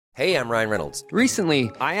Hey, I'm Ryan Reynolds.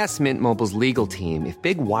 Recently, I asked Mint Mobile's legal team if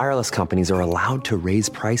big wireless companies are allowed to raise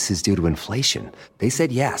prices due to inflation. They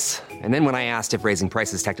said yes. And then when I asked if raising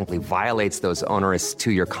prices technically violates those onerous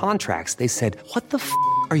two-year contracts, they said, "What the f***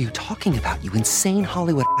 are you talking about, you insane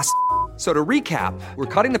Hollywood ass?" So to recap, we're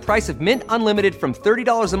cutting the price of Mint Unlimited from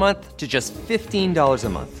 $30 a month to just $15 a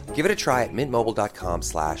month. Give it a try at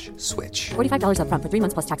mintmobile.com/switch. $45 up front for 3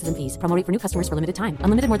 months plus taxes and fees. Promo rate for new customers for limited time.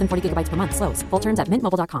 Unlimited more than 40 gigabytes per month. Slows full terms at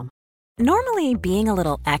mintmobile.com. Normally, being a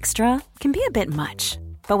little extra can be a bit much.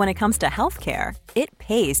 But when it comes to healthcare, it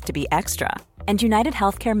pays to be extra. And United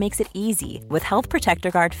Healthcare makes it easy with Health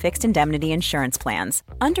Protector Guard fixed indemnity insurance plans.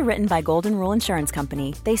 Underwritten by Golden Rule Insurance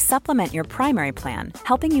Company, they supplement your primary plan,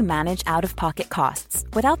 helping you manage out-of-pocket costs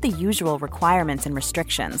without the usual requirements and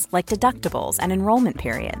restrictions like deductibles and enrollment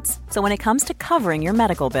periods. So when it comes to covering your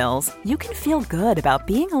medical bills, you can feel good about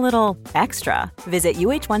being a little extra. Visit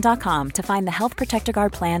uh1.com to find the Health Protector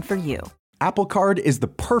Guard plan for you. Apple Card is the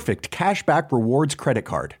perfect cashback rewards credit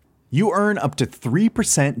card. You earn up to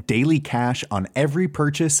 3% daily cash on every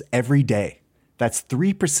purchase every day. That's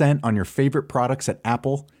 3% on your favorite products at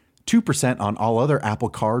Apple, 2% on all other Apple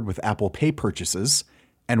Card with Apple Pay purchases,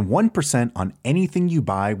 and 1% on anything you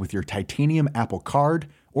buy with your titanium Apple Card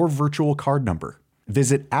or virtual card number.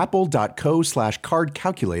 Visit apple.co/card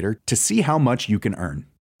calculator to see how much you can earn.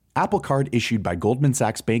 Apple Card issued by Goldman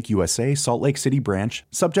Sachs Bank USA, Salt Lake City branch,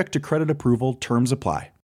 subject to credit approval, terms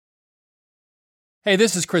apply. Hey,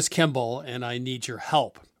 this is Chris Kimball, and I need your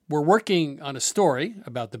help. We're working on a story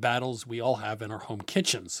about the battles we all have in our home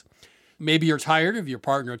kitchens. Maybe you're tired of your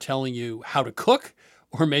partner telling you how to cook,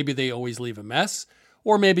 or maybe they always leave a mess,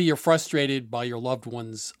 or maybe you're frustrated by your loved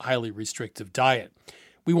one's highly restrictive diet.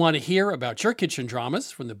 We want to hear about your kitchen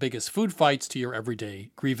dramas, from the biggest food fights to your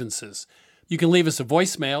everyday grievances. You can leave us a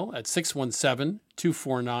voicemail at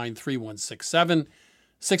 617-249-3167,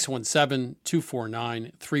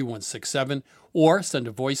 617-249-3167, or send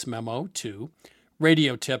a voice memo to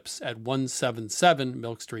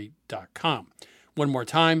radiotips@177milkstreet.com. One more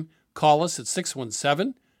time, call us at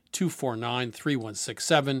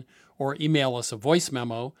 617-249-3167, or email us a voice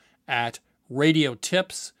memo at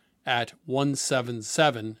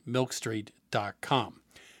radiotips@177milkstreet.com.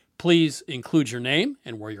 Please include your name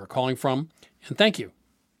and where you're calling from, and thank you.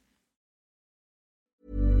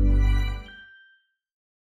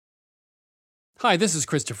 Hi, this is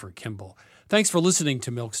Christopher Kimball. Thanks for listening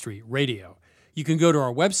to Milk Street Radio. You can go to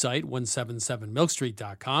our website,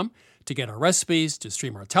 177milkstreet.com, to get our recipes, to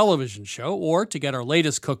stream our television show, or to get our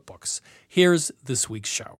latest cookbooks. Here's this week's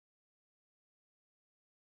show.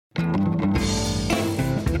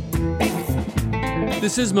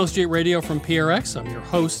 This is Milk Street Radio from PRX. I'm your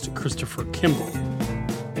host, Christopher Kimball.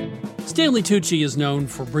 Stanley Tucci is known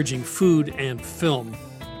for bridging food and film.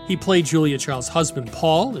 He played Julia Child's husband,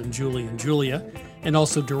 Paul, in Julie and Julia, and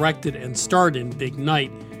also directed and starred in Big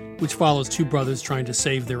Night, which follows two brothers trying to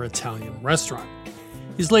save their Italian restaurant.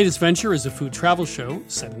 His latest venture is a food travel show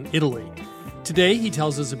set in Italy. Today, he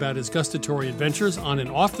tells us about his gustatory adventures on and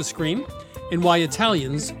off the screen and why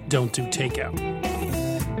Italians don't do takeout.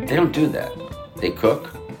 They don't do that. They cook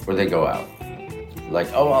or they go out.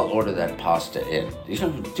 Like, oh, I'll order that pasta in. You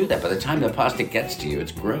don't do that. By the time the pasta gets to you,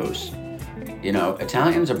 it's gross. You know,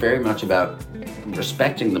 Italians are very much about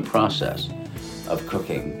respecting the process of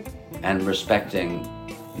cooking and respecting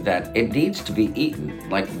that it needs to be eaten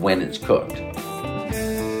like when it's cooked.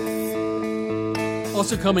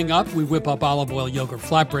 Also coming up, we whip up olive oil yogurt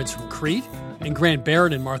flatbreads from Crete, and Grant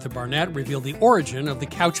Barrett and Martha Barnett reveal the origin of the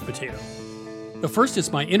couch potato. But first,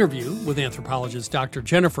 it's my interview with anthropologist Dr.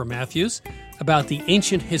 Jennifer Matthews about the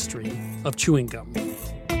ancient history of chewing gum.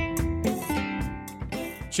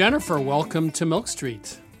 Jennifer, welcome to Milk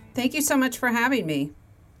Street. Thank you so much for having me.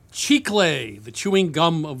 Chicle, the chewing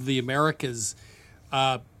gum of the Americas.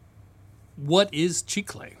 What is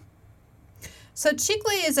chicle? So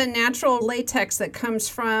chicle is a natural latex that comes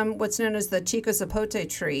from what's known as the chico zapote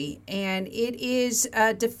tree, and it is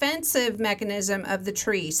a defensive mechanism of the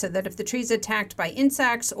tree, so that if the tree is attacked by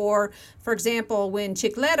insects, or, for example, when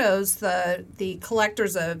chicleros, the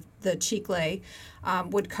collectors of the chicle,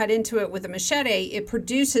 would cut into it with a machete, it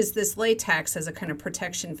produces this latex as a kind of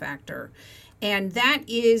protection factor. And that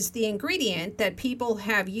is the ingredient that people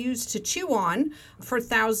have used to chew on for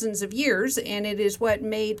thousands of years, and it is what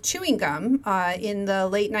made chewing gum in the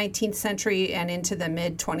late 19th century and into the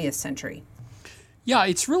mid-20th century. Yeah,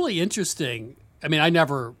 it's really interesting. I mean, I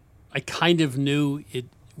kind of knew it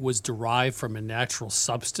was derived from a natural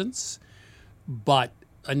substance, but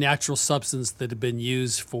a natural substance that had been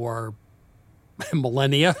used for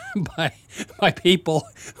millennia by people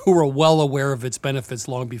who were well aware of its benefits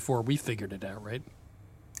long before we figured it out, right?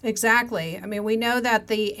 Exactly. I mean, we know that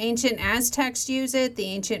the ancient Aztecs use it, the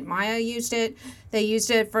ancient Maya used it. They used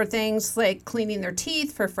it for things like cleaning their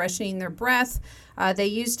teeth, for freshening their breath. They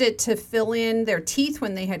used it to fill in their teeth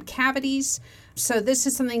when they had cavities. So this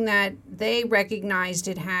is something that they recognized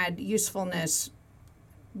it had usefulness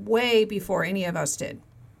way before any of us did.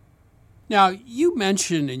 Now, you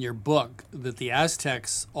mentioned in your book that the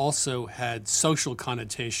Aztecs also had social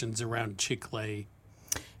connotations around chicle.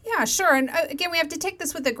 Yeah, sure. And again, we have to take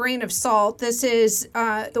this with a grain of salt. This is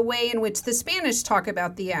the way in which the Spanish talk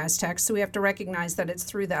about the Aztecs, so we have to recognize that it's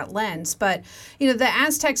through that lens. But, the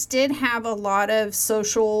Aztecs did have a lot of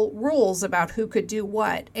social rules about who could do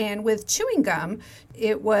what. And with chewing gum,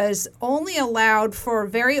 it was only allowed for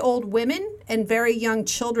very old women and very young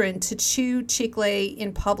children to chew chicle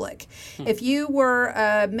in public. If you were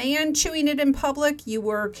a man chewing it in public, you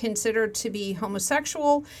were considered to be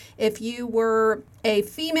homosexual. If you were a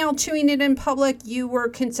female chewing it in public, you were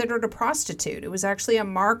considered a prostitute. It was actually a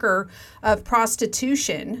marker of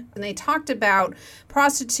prostitution. And they talked about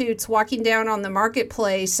prostitutes walking down on the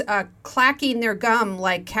marketplace, clacking their gum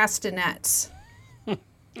like castanets.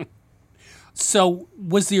 So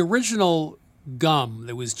was the original gum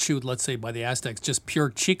that was chewed, let's say, by the Aztecs, just pure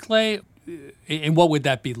chicle? And what would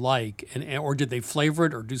that be like? Or did they flavor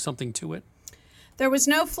it or do something to it? There was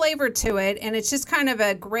no flavor to it, and it's just kind of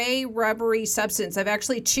a gray, rubbery substance. I've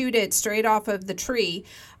actually chewed it straight off of the tree,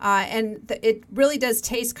 and it really does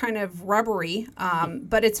taste kind of rubbery,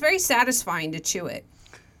 but it's very satisfying to chew it.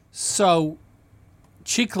 So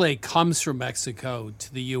chicle comes from Mexico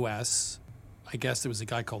to the U.S. I guess there was a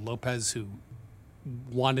guy called Lopez who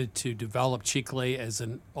wanted to develop chicle as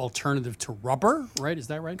an alternative to rubber, right? Is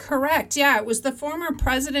that right? Correct. Yeah, it was the former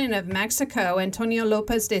president of Mexico, Antonio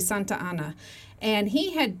Lopez de Santa Anna. And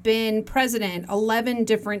he had been president 11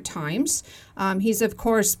 different times. He's, of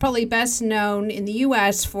course, probably best known in the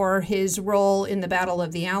U.S. for his role in the Battle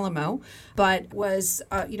of the Alamo, but was,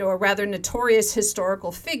 a rather notorious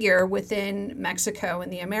historical figure within Mexico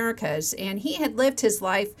and the Americas. And he had lived his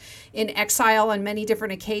life in exile on many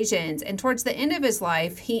different occasions. And towards the end of his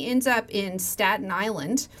life, he ends up in Staten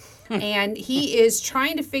Island. And he is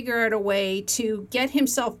trying to figure out a way to get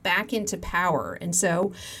himself back into power. And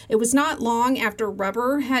so it was not long after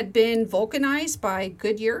rubber had been vulcanized by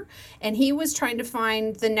Goodyear, and he was trying to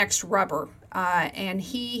find the next rubber. And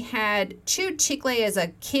he had chewed chicle as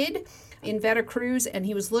a kid in Veracruz, and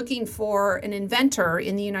he was looking for an inventor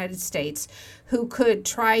in the United States who could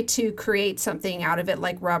try to create something out of it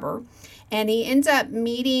like rubber. And he ends up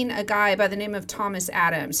meeting a guy by the name of Thomas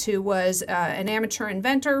Adams, who was an amateur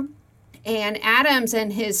inventor. And Adams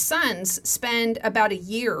and his sons spend about a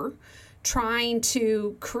year trying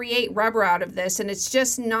to create rubber out of this, and it's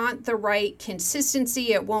just not the right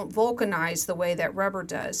consistency. It won't vulcanize the way that rubber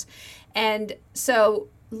does. And so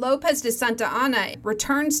Lopez de Santa Anna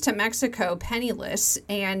returns to Mexico penniless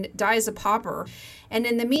and dies a pauper. And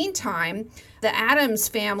in the meantime, the Adams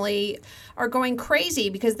family are going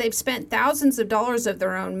crazy because they've spent thousands of dollars of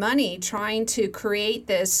their own money trying to create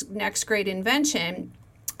this next great invention.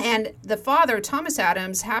 And the father, Thomas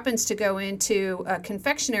Adams, happens to go into a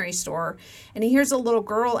confectionery store, and he hears a little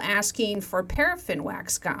girl asking for paraffin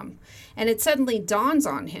wax gum. And it suddenly dawns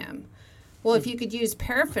on him, well, if you could use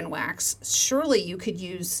paraffin wax, surely you could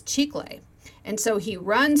use chicle. And so he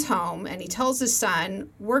runs home and he tells his son,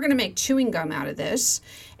 we're going to make chewing gum out of this.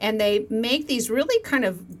 And they make these really kind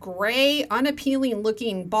of gray, unappealing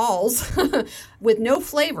looking balls with no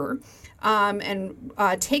flavor. And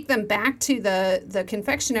take them back to the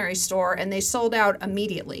confectionery store, and they sold out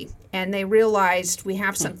immediately. And they realized we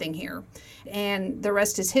have something here. And the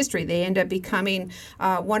rest is history. They end up becoming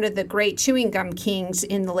one of the great chewing gum kings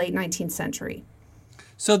in the late 19th century.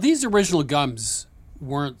 So these original gums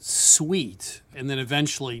weren't sweet, and then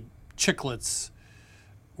eventually chiclets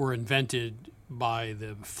were invented by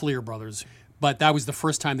the Fleer brothers. But that was the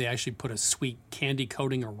first time they actually put a sweet candy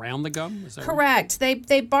coating around the gum? Is that correct? Right?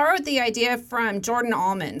 They borrowed the idea from Jordan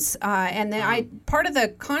almonds. Part of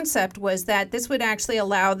the concept was that this would actually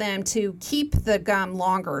allow them to keep the gum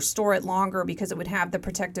longer, store it longer, because it would have the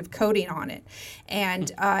protective coating on it.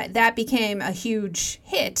 And that became a huge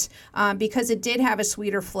hit because it did have a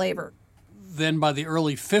sweeter flavor. Then by the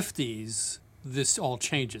early 50s, this all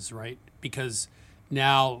changes, right? Because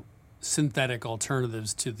now synthetic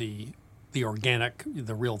alternatives to the organic,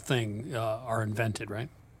 the real thing, are invented, right?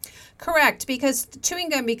 Correct, because chewing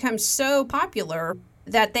gum becomes so popular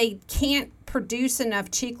that they can't produce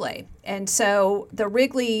enough chicle. And so the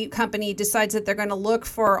Wrigley company decides that they're going to look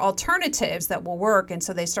for alternatives that will work, and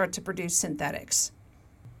so they start to produce synthetics.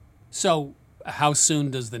 So how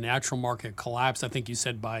soon does the natural market collapse? I think you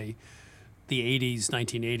said by the 80s,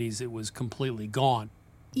 1980s, it was completely gone.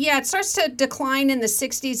 Yeah, it starts to decline in the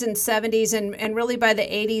 60s and 70s, and really by the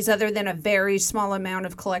 80s, other than a very small amount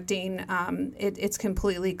of collecting, it's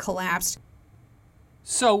completely collapsed.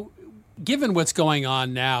 So, given what's going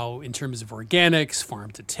on now in terms of organics,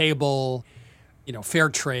 farm to table, fair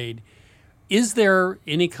trade, is there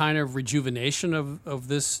any kind of rejuvenation of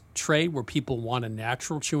this trade where people want a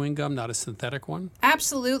natural chewing gum, not a synthetic one?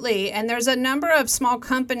 Absolutely. And there's a number of small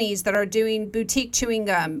companies that are doing boutique chewing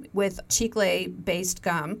gum with chicle-based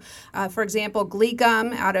gum. For example, Glee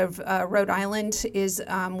Gum out of Rhode Island is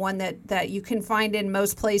one that you can find in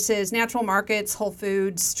most places. Natural markets, Whole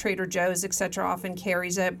Foods, Trader Joe's, etc. often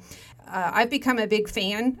carries it. I've become a big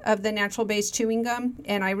fan of the natural-based chewing gum,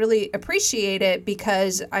 and I really appreciate it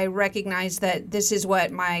because I recognize that this is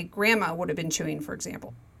what my grandma would have been chewing, for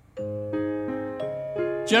example.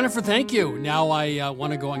 Jennifer, thank you. Now I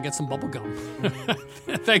want to go and get some bubble gum.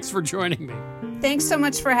 Thanks for joining me. Thanks so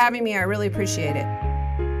much for having me. I really appreciate it.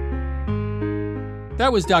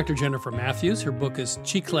 That was Dr. Jennifer Matthews. Her book is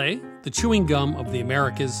Chicle, The Chewing Gum of the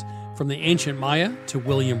Americas, From the Ancient Maya to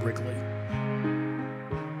William Wrigley.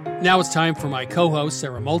 Now it's time for my co-host,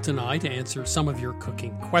 Sarah Moulton, and I to answer some of your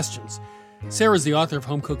cooking questions. Sarah is the author of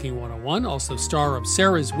Home Cooking 101, also star of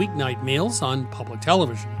Sarah's Weeknight Meals on public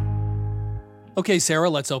television. Okay,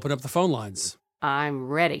 Sarah, let's open up the phone lines. I'm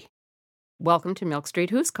ready. Welcome to Milk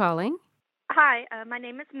Street. Who's calling? Hi, my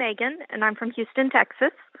name is Megan, and I'm from Houston,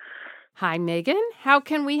 Texas. Hi, Megan. How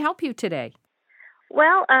can we help you today?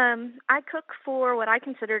 Well, I cook for what I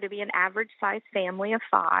consider to be an average-sized family of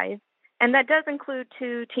 5. And that does include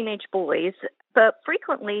 2 teenage boys. But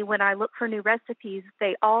frequently, when I look for new recipes,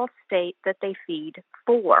 they all state that they feed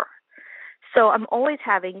 4. So I'm always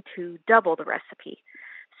having to double the recipe.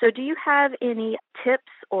 So do you have any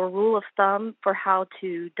tips or rule of thumb for how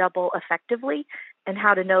to double effectively and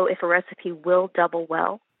how to know if a recipe will double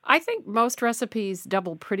well? I think most recipes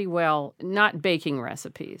double pretty well, not baking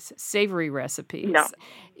recipes, savory recipes. No.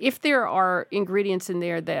 If there are ingredients in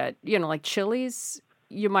there that, like chilies,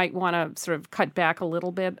 you might want to sort of cut back a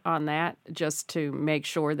little bit on that just to make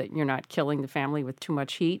sure that you're not killing the family with too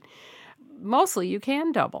much heat. Mostly you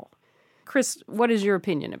can double. Chris, what is your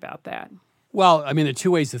opinion about that? Well, there are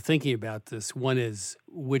 2 ways of thinking about this. One is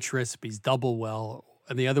which recipes double well,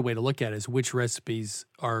 and the other way to look at it is which recipes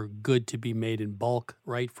are good to be made in bulk,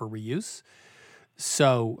 right, for reuse.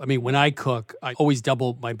 So, when I cook, I always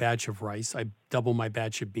double my batch of rice. I double my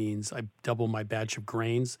batch of beans. I double my batch of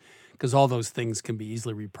grains because all those things can be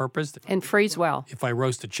easily repurposed. And freeze well. If I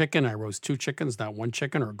roast a chicken, I roast 2 chickens, not 1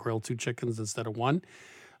 chicken, or grill 2 chickens instead of 1.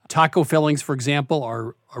 Taco fillings, for example,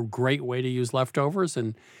 are a great way to use leftovers.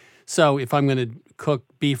 And so if I'm going to cook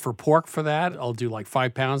beef or pork for that, I'll do like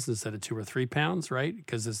 5 pounds instead of 2 or 3 pounds, right?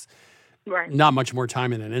 Because there's not much more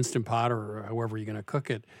time in an Instant Pot or however you're going to cook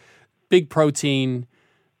it. Big protein,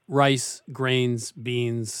 rice, grains,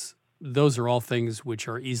 beans, those are all things which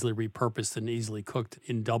are easily repurposed and easily cooked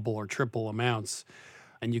in double or triple amounts,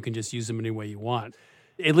 and you can just use them any way you want.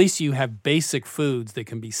 At least you have basic foods that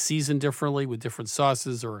can be seasoned differently with different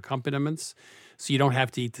sauces or accompaniments, so you don't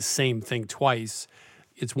have to eat the same thing twice.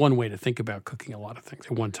 It's one way to think about cooking a lot of things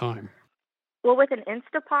at one time. Well, with an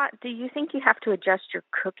Instapot, do you think you have to adjust your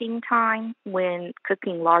cooking time when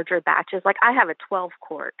cooking larger batches? Like I have a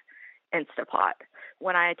 12-quart Instapot.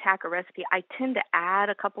 When I attack a recipe, I tend to add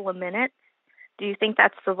a couple of minutes. Do you think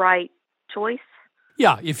that's the right choice?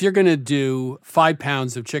 Yeah, if you're going to do 5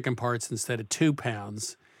 pounds of chicken parts instead of 2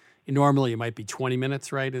 pounds, normally it might be 20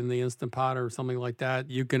 minutes, right, in the Instant Pot or something like that.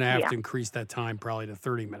 You're going to have to increase that time probably to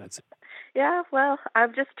 30 minutes. Yeah, well,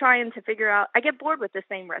 I'm just trying to figure out. I get bored with the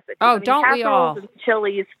same recipe. Oh, don't we all? Casseroles and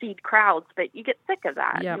chilies feed crowds, but you get sick of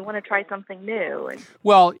that. Yep. You want to try something new.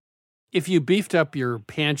 Well, if you beefed up your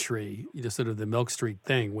pantry, sort of the Milk Street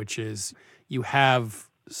thing, which is you have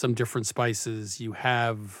some different spices, you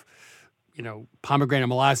have, pomegranate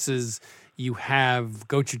molasses, you have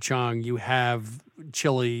gochujang, you have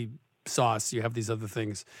chili sauce, you have these other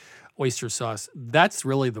things, oyster sauce. That's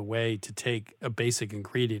really the way to take a basic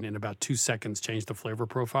ingredient in about 2 seconds, change the flavor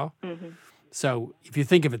profile. Mm-hmm. So if you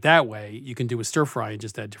think of it that way, you can do a stir fry and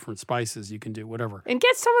just add different spices. You can do whatever. And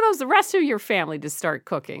get the rest of your family to start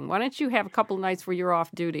cooking. Why don't you have a couple of nights where you're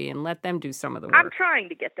off duty and let them do some of the work? I'm trying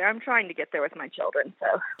to get there. I'm trying to get there with my children. So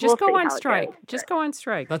just we'll go on see strike. Goes, just go on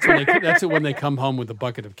strike. That's when they come home with a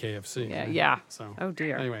bucket of KFC. Yeah. So, oh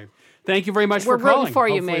dear. Anyway, thank you very much We're for calling. rooting for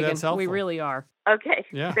you, Hopefully Megan. that's helpful. We really are. Okay.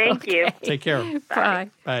 Yeah. Thank you. Take care. Bye.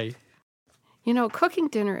 Bye. Cooking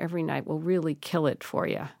dinner every night will really kill it for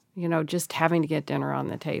you. Just having to get dinner on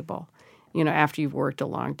the table, after you've worked a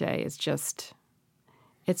long day, it's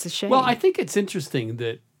a shame. Well, I think it's interesting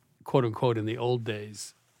that quote unquote, in the old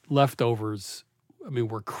days, leftovers,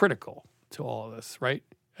 were critical to all of this, right?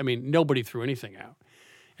 Nobody threw anything out.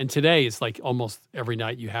 And today it's like almost every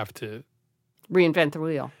night you have to reinvent the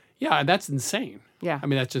wheel. Yeah, and that's insane. Yeah.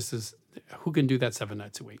 That's just who can do that 7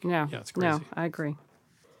 nights a week? No. Yeah, it's crazy. No, I agree.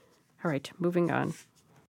 All right, moving on.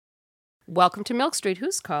 Welcome to Milk Street.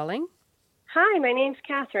 Who's calling? Hi, my name's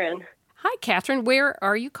Catherine. Hi, Catherine. Where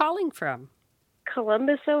are you calling from?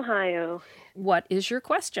 Columbus, Ohio. What is your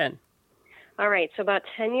question? All right, so about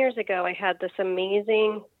 10 years ago, I had this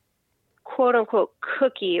amazing quote-unquote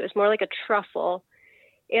cookie. It was more like a truffle.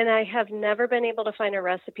 And I have never been able to find a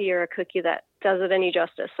recipe or a cookie that does it any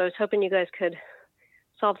justice. So I was hoping you guys could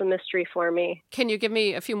solve the mystery for me. Can you give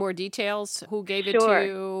me a few more details? Who gave it Sure. to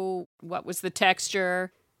you? What was the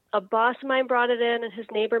texture? A boss of mine brought it in, and his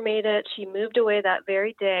neighbor made it. She moved away that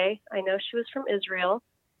very day. I know she was from Israel.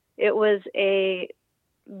 It was a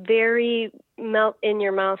very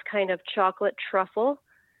melt-in-your-mouth kind of chocolate truffle.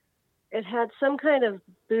 It had some kind of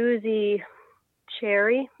boozy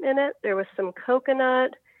cherry in it. There was some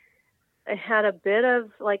coconut. It had a bit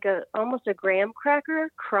of almost a graham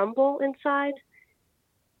cracker crumble inside.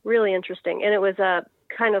 Really interesting. And it was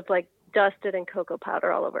kind of like dusted in cocoa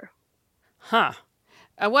powder all over. Huh.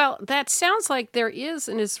 Well, that sounds like there is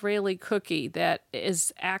an Israeli cookie that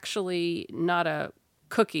is actually not a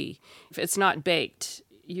cookie. If it's not baked,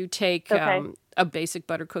 you take a basic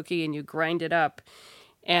butter cookie and you grind it up,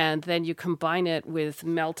 and then you combine it with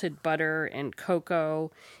melted butter and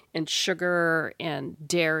cocoa and sugar and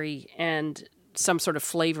dairy and some sort of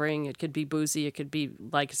flavoring. It could be boozy. It could be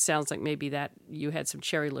it sounds like maybe that you had some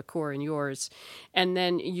cherry liqueur in yours. And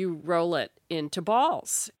then you roll it into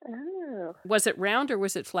balls. Oh. Was it round or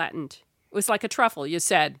was it flattened? It was like a truffle, you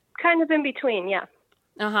said. Kind of in between, yeah.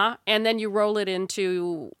 Uh-huh. And then you roll it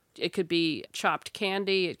into, it could be chopped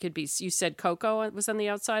candy. It could be, you said cocoa was on the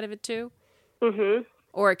outside of it too? Mm-hmm.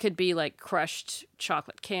 Or it could be like crushed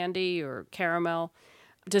chocolate candy or caramel.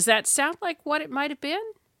 Does that sound like what it might have been?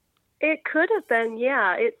 It could have been,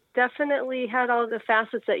 yeah. It definitely had all the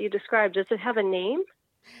facets that you described. Does it have a name?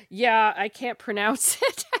 Yeah, I can't pronounce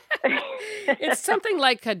it. It's something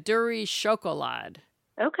like Kaduri Chocolade.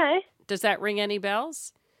 Okay. Does that ring any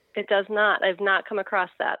bells? It does not. I've not come across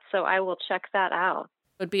that, so I will check that out.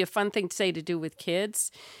 It would be a fun thing to say to do with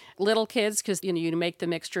kids, little kids, because you make the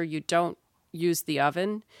mixture, you don't use the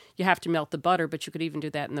oven. You have to melt the butter, but you could even do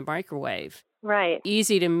that in the microwave. Right.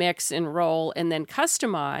 Easy to mix and roll and then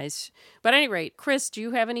customize. But at any rate, Chris, do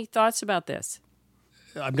you have any thoughts about this?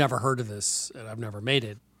 I've never heard of this, and I've never made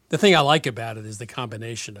it. The thing I like about it is the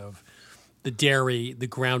combination of the dairy, the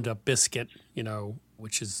ground up biscuit,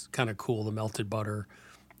 which is kind of cool, the melted butter,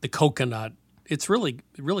 the coconut. It's really,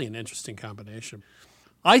 really an interesting combination.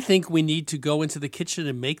 I think we need to go into the kitchen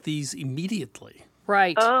and make these immediately.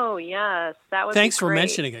 Right. Oh, yes. That would Thanks be great. for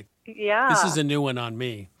mentioning it. Yeah. This is a new one on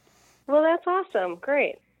me. Well, that's awesome.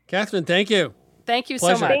 Great. Catherine, thank you. Thank you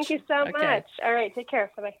Pleasure. so much. Thank you so much. All right. Take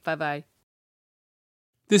care. Bye-bye. Bye-bye.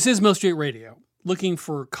 This is Milk Street Radio. Looking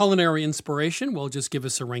for culinary inspiration? Well, just give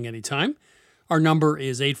us a ring anytime. Our number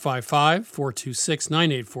is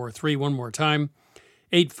 855-426-9843. One more time,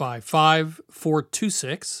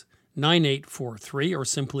 855-426-9843, or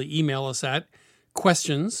simply email us at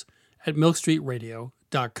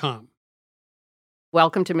questions@milkstreetradio.com.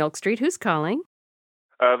 Welcome to Milk Street. Who's calling?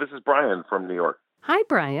 This is Brian from New York. Hi,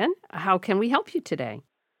 Brian. How can we help you today?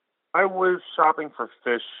 I was shopping for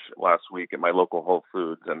fish last week at my local Whole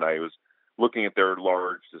Foods, and I was looking at their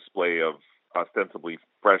large display of ostensibly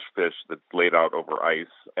fresh fish that's laid out over ice.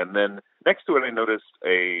 And then next to it, I noticed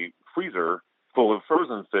a freezer full of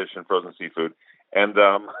frozen fish and frozen seafood. And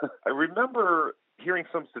I remember hearing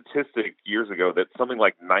some statistic years ago that something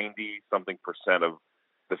like 90-something% of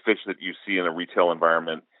the fish that you see in a retail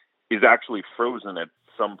environment is actually frozen at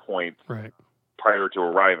some point prior to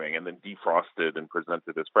arriving and then defrosted and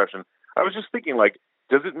presented as fresh. And I was just thinking,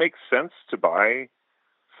 does it make sense to buy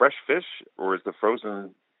fresh fish, or is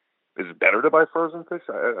it better to buy frozen fish?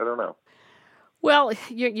 I don't know. Well,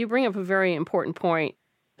 you bring up a very important point.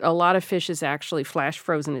 A lot of fish is actually flash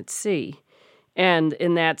frozen at sea. And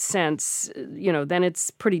in that sense, then it's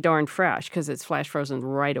pretty darn fresh because it's flash frozen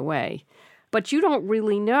right away. But you don't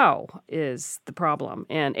really know is the problem.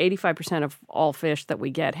 And 85% of all fish that we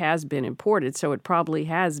get has been imported, so it probably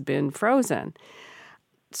has been frozen.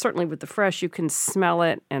 Certainly with the fresh, you can smell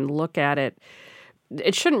it and look at it.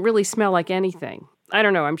 It shouldn't really smell like anything. I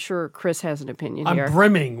don't know. I'm sure Chris has an opinion here. I'm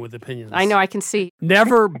brimming with opinions. I know. I can see.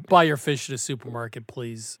 Never buy your fish at a supermarket,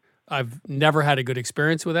 please. I've never had a good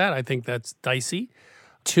experience with that. I think that's dicey.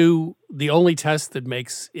 Two, the only test that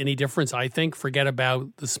makes any difference, I think, forget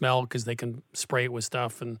about the smell because they can spray it with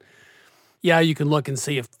stuff. And yeah, you can look and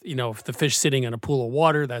see if the fish sitting in a pool of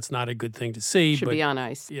water, that's not a good thing to see. Should be on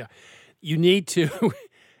ice. Yeah. You need to,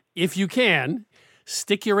 if you can,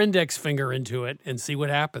 stick your index finger into it and see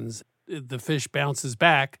what happens. The fish bounces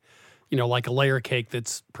back, like a layer cake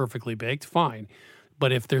that's perfectly baked, fine.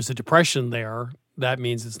 But if there's a depression there, that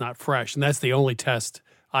means it's not fresh. And that's the only test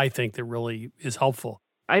I think that really is helpful.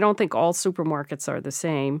 I don't think all supermarkets are the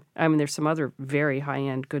same. I mean, there's some other very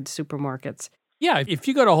high-end good supermarkets. Yeah, if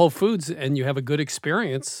you go to Whole Foods and you have a good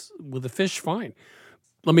experience with the fish, fine.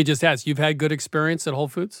 Let me just ask, you've had good experience at Whole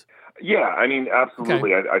Foods? Yeah, I mean,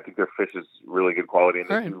 absolutely. Okay. I think their fish is really good quality, and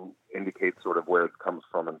All they do indicate sort of where it comes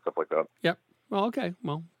from and stuff like that. Yep. Well, okay.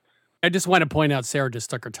 Well, I just want to point out Sarah just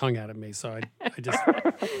stuck her tongue out at me, so I just...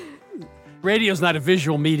 Radio's not a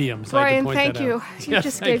visual medium, so Brian, I had to point thank you. that out. You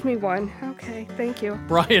just gave me one. Okay, thank you.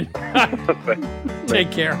 Brian, take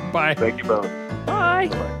care. Bye. Thank you both. Bye.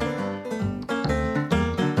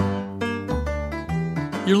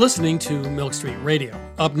 You're listening to Milk Street Radio.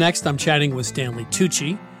 Up next, I'm chatting with Stanley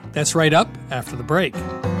Tucci. That's right up after the break.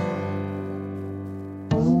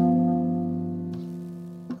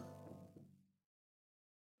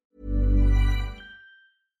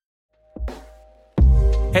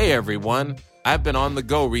 Hey everyone, I've been on the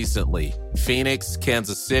go recently. Phoenix,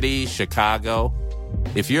 Kansas City, Chicago.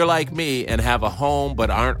 If you're like me and have a home but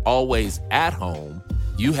aren't always at home,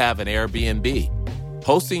 you have an Airbnb.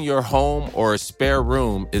 Hosting your home or a spare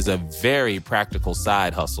room is a very practical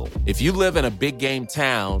side hustle. If you live in a big game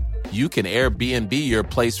town, you can Airbnb your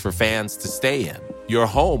place for fans to stay in. Your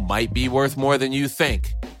home might be worth more than you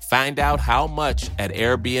think. Find out how much at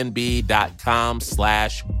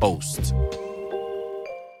airbnb.com/host.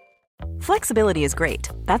 Flexibility is great.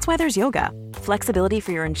 That's why there's yoga. Flexibility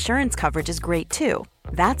for your insurance coverage is great too.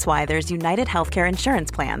 That's why there's United Healthcare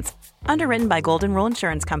Insurance Plans. Underwritten by Golden Rule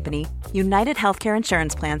Insurance Company, United Healthcare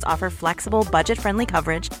Insurance Plans offer flexible, budget-friendly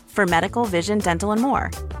coverage for medical, vision, dental, and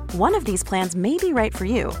more. One of these plans may be right for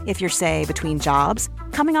you if you're, say, between jobs,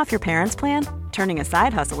 coming off your parents' plan, turning a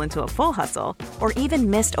side hustle into a full hustle, or even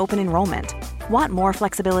missed open enrollment. Want more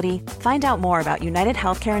flexibility? Find out more about United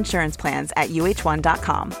Healthcare Insurance Plans at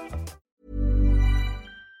uh1.com.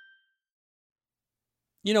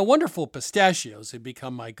 Wonderful pistachios have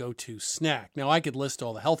become my go-to snack. Now, I could list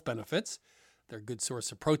all the health benefits. They're a good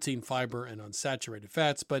source of protein, fiber, and unsaturated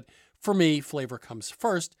fats, but for me, flavor comes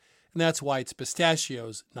first, and that's why it's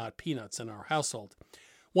pistachios, not peanuts, in our household.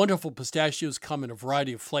 Wonderful pistachios come in a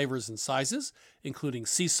variety of flavors and sizes, including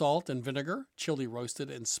sea salt and vinegar, chili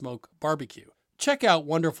roasted, and smoke barbecue. Check out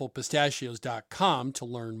wonderfulpistachios.com to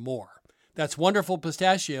learn more. That's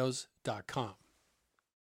wonderfulpistachios.com.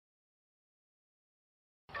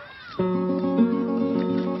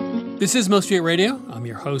 This is Milk Street Radio. I'm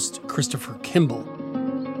your host, Christopher Kimball.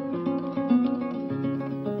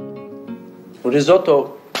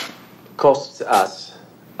 Risotto costs us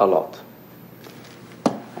a lot.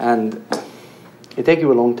 And it takes you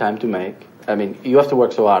a long time to make. I mean, you have to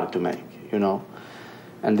work so hard to make,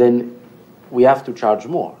 And then we have to charge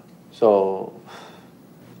more. So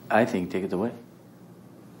I think take it away.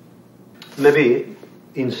 Maybe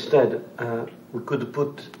instead we could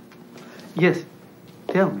put... Yes.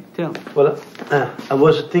 Tell me. Well, I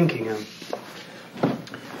was thinking,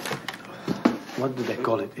 what do they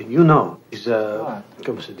call it? Is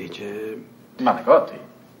come si dice? Manicotti?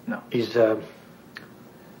 No. Is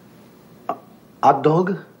hot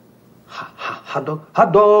dog? Hot dog?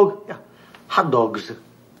 Hot dog! Yeah, hot dogs.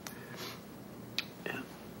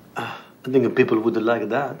 I think people would like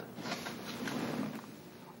that.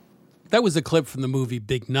 That was a clip from the movie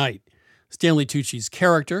Big Night. Stanley Tucci's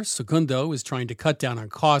character, Secundo, is trying to cut down on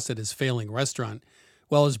costs at his failing restaurant,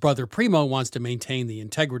 while his brother Primo wants to maintain the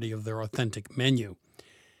integrity of their authentic menu.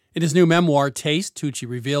 In his new memoir, Taste, Tucci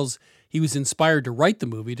reveals he was inspired to write the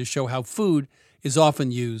movie to show how food is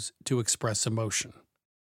often used to express emotion.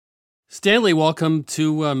 Stanley, welcome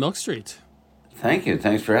to Milk Street. Thank you.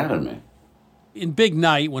 Thanks for having me. In Big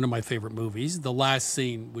Night, one of my favorite movies, the last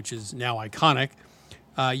scene, which is now iconic,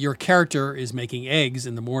 your character is making eggs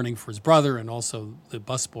in the morning for his brother and also the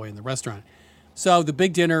busboy in the restaurant. So the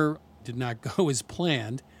big dinner did not go as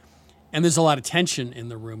planned, and there's a lot of tension in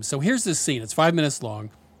the room. So here's this scene. It's 5 minutes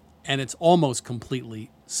long, and it's almost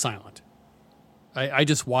completely silent. I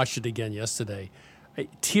just watched it again yesterday.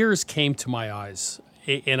 Tears came to my eyes,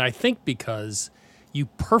 and I think because you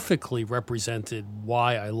perfectly represented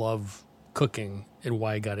why I love cooking and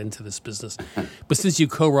why I got into this business. But since you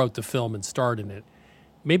co-wrote the film and starred in it,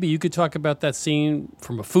 maybe you could talk about that scene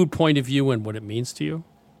from a food point of view and what it means to you?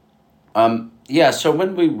 Yeah, so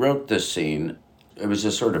when we wrote this scene, it was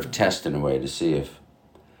a sort of test in a way to see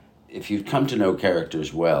if you'd come to know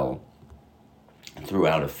characters well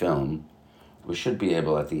throughout a film, we should be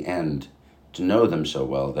able at the end to know them so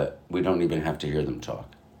well that we don't even have to hear them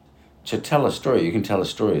talk. To tell a story, you can tell a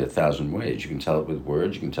story 1,000 ways. You can tell it with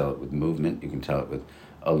words, you can tell it with movement, you can tell it with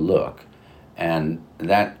a look. And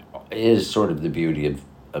that is sort of the beauty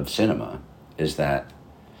of cinema, is that,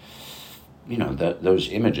 you know, those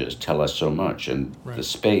images tell us so much, and Right. the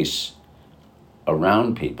space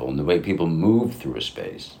around people and the way people move through a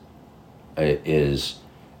space is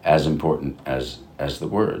as important as the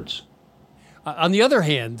words. On the other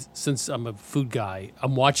hand, since I'm a food guy,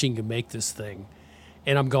 I'm watching you make this thing,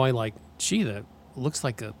 and I'm going like, gee, that looks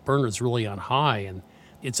like the burner's really on high, and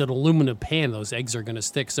it's an aluminum pan. Those eggs are going to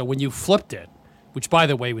stick. So when you flipped it, which, by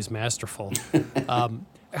the way, was masterful,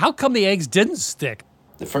 how come the eggs didn't stick?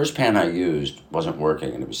 The first pan I used wasn't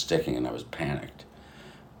working, and it was sticking, and I was panicked.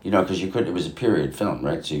 You know, because it was a period film,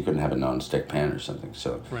 right? So you couldn't have a non-stick pan or something.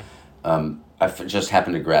 So Right. I just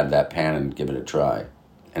happened to grab that pan and give it a try,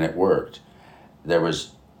 and it worked. There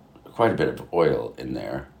was quite a bit of oil in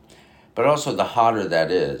there, but also the hotter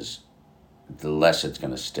that is, the less it's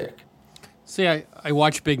going to stick. See, I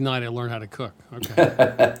watch Big Night. I learn how to cook.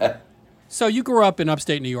 Okay. So you grew up in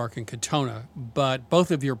upstate New York in Katona, but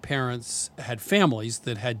both of your parents had families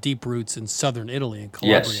that had deep roots in southern Italy and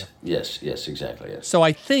Calabria. Yes, exactly, yes. So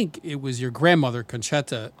I think it was your grandmother,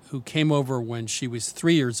 Concetta, who came over when she was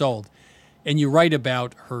 3 years old, and you write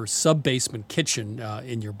about her sub-basement kitchen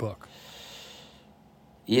in your book.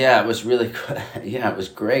 Yeah, it was really good. Yeah, it was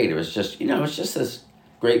great. It was just, it's just this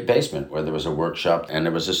great basement where there was a workshop and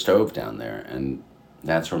there was a stove down there. And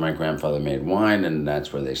that's where my grandfather made wine, and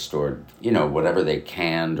that's where they stored, whatever they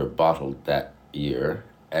canned or bottled that year.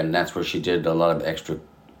 And that's where she did a lot of extra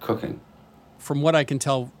cooking. From what I can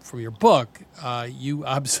tell from your book, you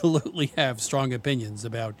absolutely have strong opinions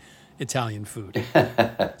about Italian food.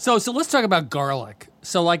 So let's talk about garlic.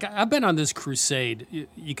 So, I've been on this crusade.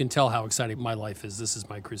 You can tell how exciting my life is. This is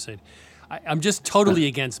my crusade. I'm just totally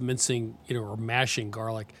against mincing, or mashing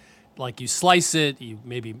garlic. Like, you slice it, you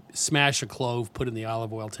maybe smash a clove, put it in the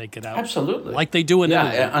olive oil, take it out. Absolutely. Like they do in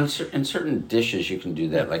Italy. In certain dishes you can do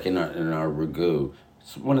that. Like in our ragu,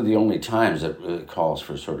 it's one of the only times that it calls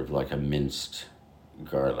for sort of like a minced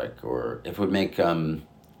garlic. Or if we make a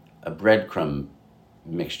breadcrumb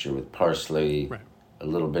mixture with parsley, right, a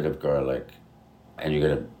little bit of garlic, and you're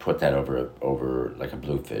going to put that over like a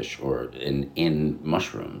bluefish or in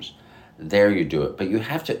mushrooms. There you do it, but you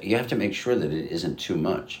have to make sure that it isn't too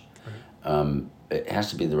much. Right. It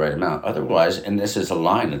has to be the right amount. Otherwise, and this is a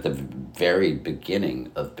line at the very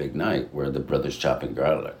beginning of Big Night where the brothers chopping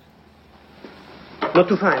garlic. Not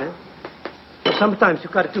too fine, eh? Sometimes you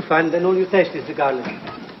cut it too fine, then all you taste is the garlic.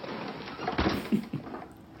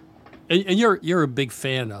 And you're a big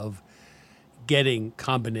fan of getting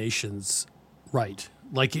combinations right.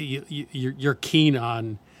 Like you're keen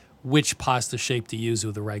on which pasta shape to use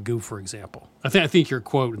with a ragu, for example. I think your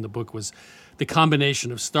quote in the book was, "The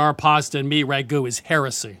combination of star pasta and meat ragu is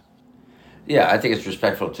heresy." Yeah, I think it's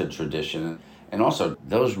respectful to tradition, and also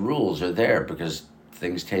those rules are there because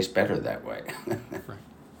things taste better that way. Right.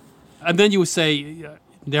 And then you would say,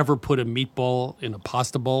 never put a meatball in a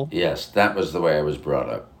pasta bowl. Yes, that was the way I was brought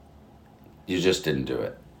up. You just didn't do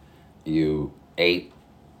it. You ate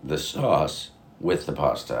the sauce with the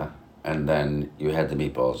pasta, and then you had the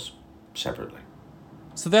meatballs separately.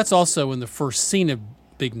 So that's also in the first scene of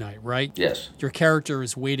Big Night, right? Yes. Your character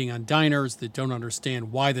is waiting on diners that don't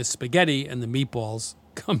understand why the spaghetti and the meatballs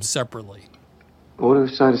come separately. Order a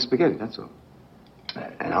side of spaghetti, that's all.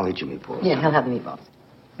 And I'll eat your meatballs. Yeah, he'll have the meatballs.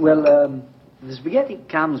 Well, the spaghetti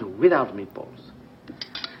comes without meatballs.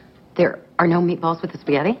 There are no meatballs with the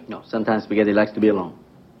spaghetti? No, sometimes spaghetti likes to be alone.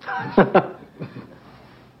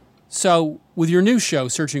 So, with your new show,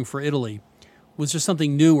 Searching for Italy, was there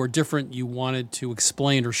something new or different you wanted to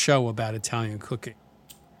explain or show about Italian cooking?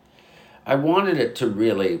 I wanted it to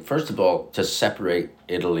really, first of all, to separate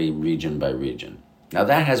Italy region by region. Now,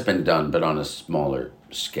 that has been done, but on a smaller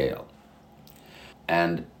scale.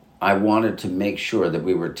 And I wanted to make sure that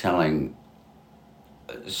we were telling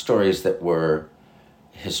stories that were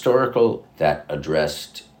historical, that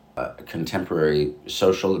addressed contemporary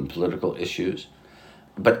social and political issues,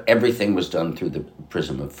 but everything was done through the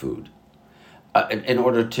prism of food. In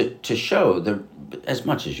order to show, as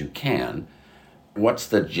much as you can, what's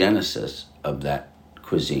the genesis of that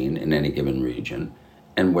cuisine in any given region,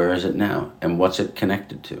 and where is it now, and what's it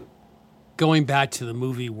connected to? Going back to the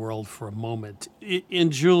movie world for a moment,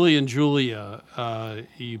 in Julie and Julia,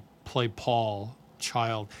 you play Paul,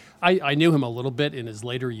 child. I knew him a little bit in his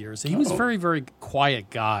later years. He was a very, very quiet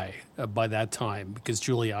guy by that time because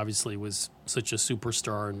Julia obviously was such a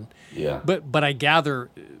superstar. And But I gather,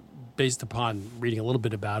 based upon reading a little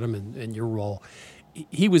bit about him and your role,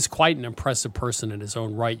 he was quite an impressive person in his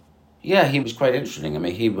own right. Yeah, he was quite interesting. I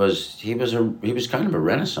mean, he was kind of a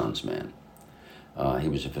Renaissance man. He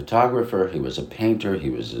was a photographer. He was a painter.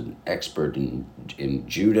 He was an expert in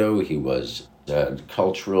judo. He was a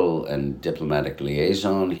cultural and diplomatic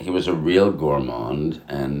liaison. He was a real gourmand,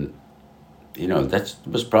 and that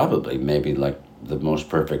was probably maybe like the most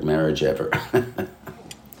perfect marriage ever.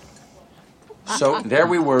 So there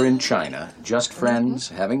we were in China, just friends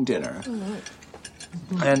having dinner,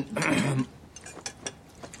 and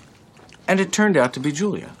it turned out to be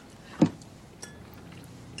Julia.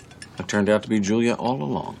 It turned out to be Julia all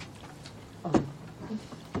along.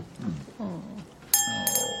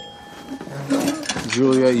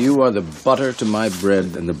 Julia, you are the butter to my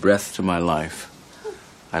bread and the breath to my life.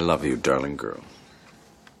 I love you, darling girl.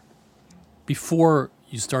 Before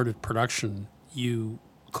you started production, you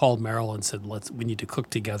called Meryl and said, we need to cook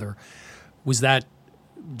together. Was that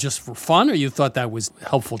just for fun, or you thought that was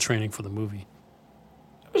helpful training for the movie?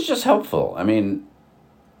 It was just helpful. I mean,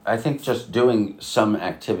 I think just doing some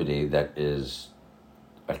activity that is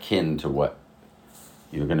akin to what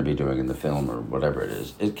you're going to be doing in the film or whatever it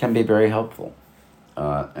is, it can be very helpful.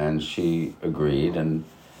 And she agreed, and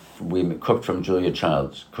we cooked from Julia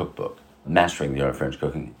Child's cookbook, Mastering the Art of French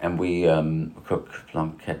Cooking. And we cooked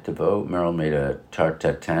blanquette de veau. Meryl made a tarte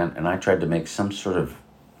tatin, and I tried to make some sort of,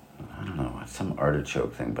 I don't know, some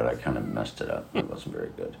artichoke thing, but I kind of messed it up. It wasn't very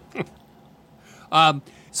good.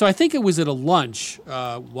 So I think it was at a lunch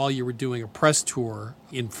while you were doing a press tour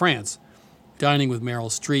in France, dining with Meryl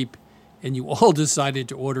Streep, and you all decided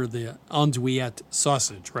to order the andouillette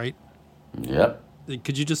sausage, right? Yep.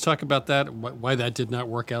 Could you just talk about that, why that did not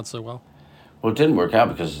work out so well? Well, it didn't work out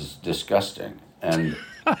because it's disgusting. And,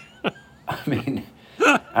 I mean,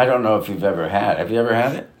 I don't know if you've ever had it. Have you ever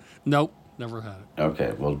had it? Nope, never had it.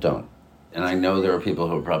 Okay, well, don't. And I know there are people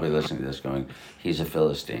who are probably listening to this going, he's a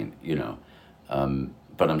Philistine,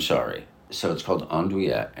 but I'm sorry. So it's called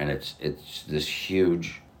andouillette, and it's this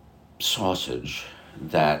huge sausage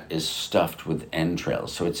that is stuffed with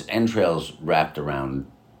entrails. So it's entrails wrapped around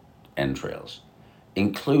entrails,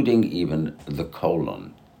 including even the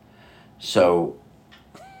colon. So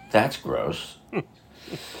that's gross.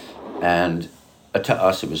 And to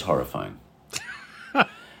us, it was horrifying.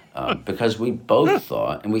 Because we both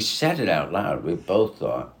thought, and we said it out loud, we both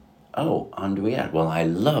thought, oh, andouillette. Well, I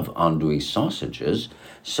love andouille sausages,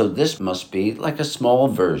 so this must be like a small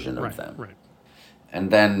version of them. Right. And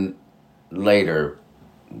then later,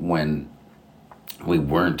 when we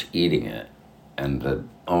weren't eating it, and the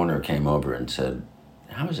owner came over and said,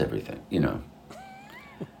 how is everything,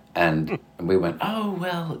 And we went, oh,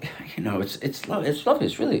 well, it's lovely.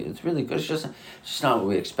 It's really good. It's just not what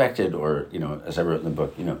we expected, or, as I wrote in the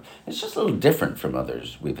book, it's just a little different from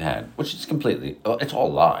others we've had, which is completely, it's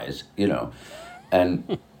all lies,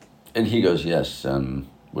 And he goes, yes,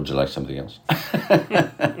 would you like something else?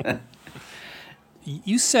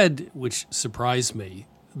 You said, which surprised me,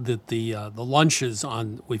 that the lunches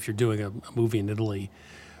if you're doing a movie in Italy,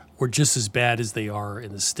 were just as bad as they are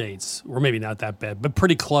in the States, or maybe not that bad, but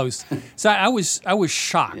pretty close. So I was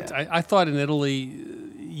shocked. Yeah. I thought in Italy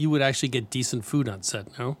you would actually get decent food on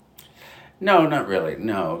set. No? No, not really.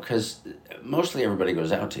 No, because mostly everybody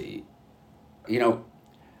goes out to eat.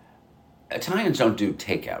 Italians don't do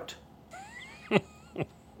takeout. Do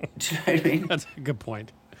you know what I mean? That's a good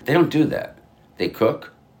point. They don't do that. They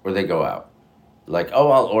cook or they go out. Like, oh,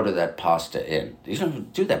 I'll order that pasta in. You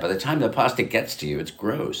don't do that. By the time the pasta gets to you, it's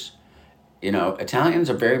gross. Italians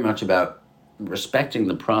are very much about respecting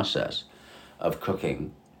the process of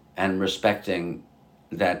cooking and respecting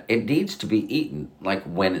that it needs to be eaten like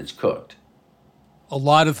when it's cooked. A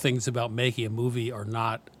lot of things about making a movie are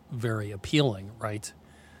not very appealing, right?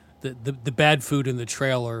 The bad food in the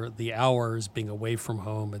trailer, the hours, being away from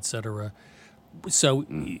home, etc. So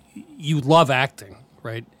you love acting,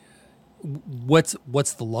 right? What's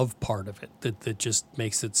the love part of it that just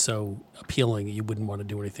makes it so appealing that you wouldn't want to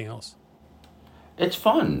do anything else? It's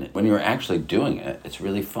fun. When you're actually doing it, it's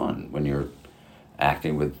really fun. When you're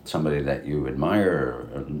acting with somebody that you admire,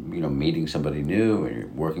 or meeting somebody new, or you're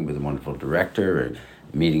working with a wonderful director, or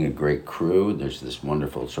meeting a great crew, there's this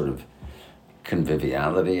wonderful sort of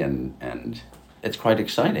conviviality, and it's quite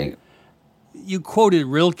exciting. You quoted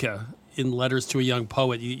Rilke in Letters to a Young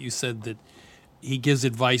Poet. You said that he gives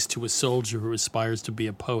advice to a soldier who aspires to be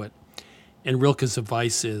a poet. And Rilke's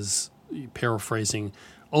advice is, paraphrasing,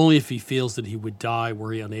 only if he feels that he would die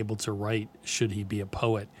were he unable to write should he be a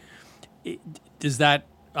poet. Does that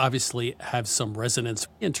obviously have some resonance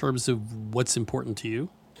in terms of what's important to you?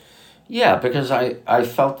 Yeah, because I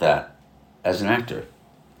felt that as an actor.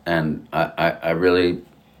 And I really,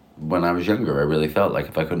 when I was younger, I really felt like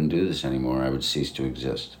if I couldn't do this anymore, I would cease to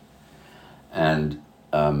exist. And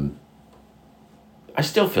I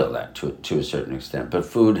still feel that to a certain extent, but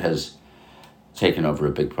food has taken over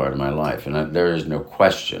a big part of my life. And there is no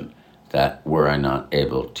question that were I not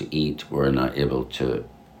able to eat, were I not able to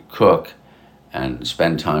cook and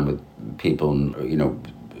spend time with people,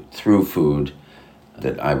 through food,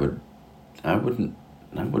 that I wouldn't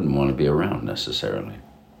want to be around necessarily.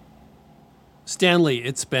 Stanley,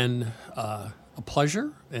 it's been a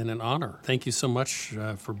pleasure and an honor. Thank you so much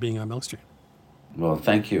for being on Milk Street. Well,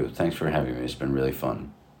 thank you. Thanks for having me. It's been really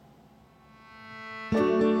fun.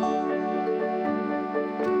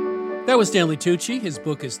 That was Stanley Tucci. His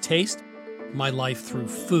book is Taste, My Life Through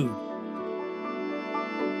Food.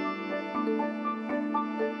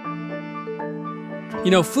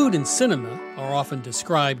 Food and cinema are often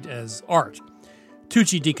described as art.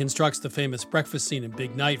 Tucci deconstructs the famous breakfast scene in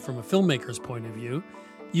Big Night from a filmmaker's point of view,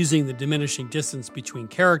 using the diminishing distance between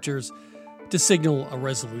characters to signal a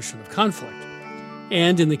resolution of conflict.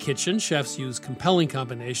 And in the kitchen, chefs use compelling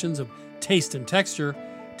combinations of taste and texture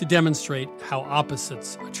to demonstrate how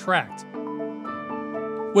opposites attract.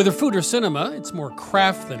 Whether food or cinema, it's more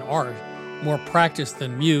craft than art, more practice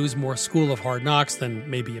than muse, more School of Hard Knocks than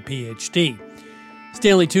maybe a PhD.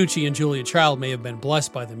 Stanley Tucci and Julia Child may have been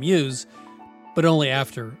blessed by the muse, but only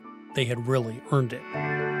after they had really earned it.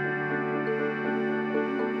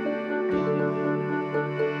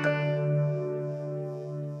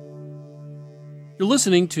 You're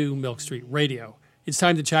listening to Milk Street Radio. It's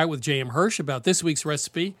time to chat with J.M. Hirsch about this week's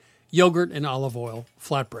recipe, yogurt and olive oil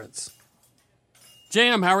flatbreads.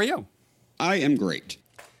 J.M., how are you? I am great.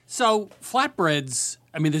 So, flatbreads,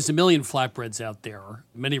 there's a million flatbreads out there.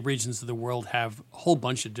 Many regions of the world have a whole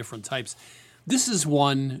bunch of different types. This is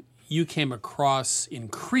one you came across in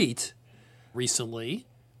Crete recently,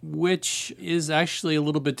 which is actually a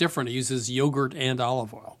little bit different. It uses yogurt and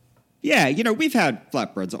olive oil. Yeah, we've had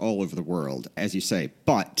flatbreads all over the world, as you say,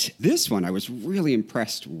 but this one I was really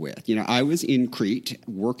impressed with. I was in Crete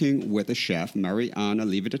working with a chef, Mariana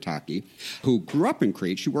Livataki, who grew up in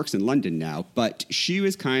Crete. She works in London now, but she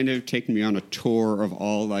was kind of taking me on a tour of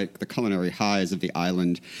all the culinary highs of the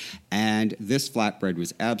island, and this flatbread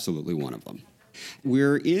was absolutely one of them.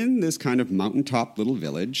 We're in this kind of mountaintop little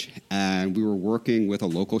village, and we were working with a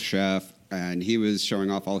local chef, and he was showing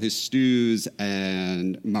off all his stews,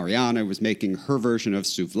 and Mariana was making her version of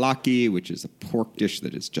souvlaki, which is a pork dish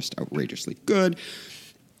that is just outrageously good.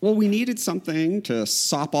 Well, we needed something to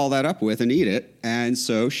sop all that up with and eat it, and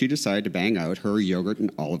so she decided to bang out her yogurt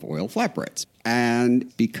and olive oil flatbreads.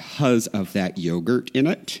 And because of that yogurt in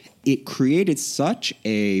it, it created such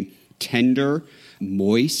a tender,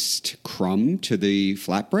 moist crumb to the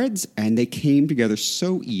flatbreads, and they came together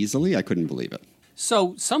so easily, I couldn't believe it.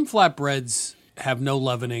 So some flatbreads have no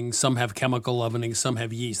leavening, some have chemical leavening, some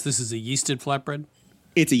have yeast. This is a yeasted flatbread?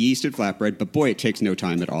 It's a yeasted flatbread, but boy, it takes no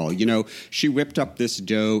time at all. She whipped up this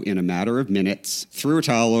dough in a matter of minutes, threw a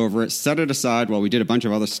towel over it, set it aside while we did a bunch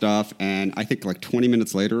of other stuff, and I think 20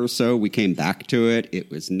 minutes later or so, we came back to it.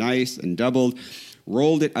 It was nice and doubled.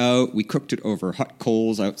 Rolled it out. We cooked it over hot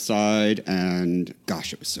coals outside, and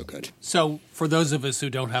gosh, it was so good. So for those of us who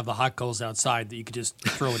don't have the hot coals outside, that you could just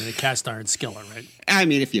throw it in a cast iron skillet, right?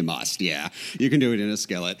 If you must, yeah. You can do it in a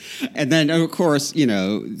skillet. And then, of course,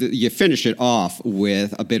 you finish it off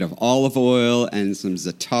with a bit of olive oil and some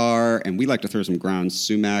za'atar, and we like to throw some ground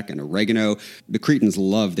sumac and oregano. The Cretans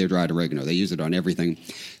love their dried oregano. They use it on everything.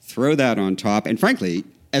 Throw that on top, and frankly,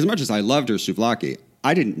 as much as I loved her souvlaki,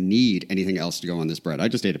 I didn't need anything else to go on this bread. I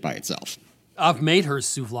just ate it by itself. I've made her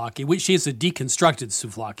souvlaki. She has a deconstructed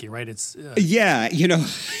souvlaki, right? It's Yeah,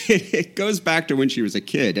 it goes back to when she was a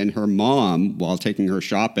kid, and her mom, while taking her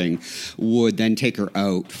shopping, would then take her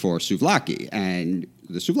out for souvlaki. And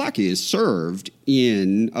the souvlaki is served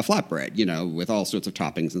in a flatbread, with all sorts of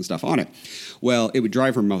toppings and stuff on it. Well, it would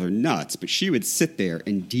drive her mother nuts, but she would sit there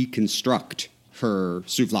and deconstruct her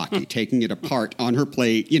souvlaki, taking it apart on her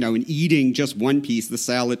plate, and eating just one piece, the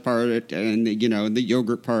salad part and the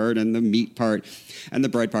yogurt part and the meat part and the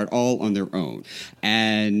bread part, all on their own.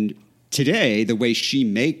 And today, the way she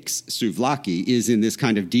makes souvlaki is in this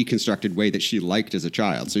kind of deconstructed way that she liked as a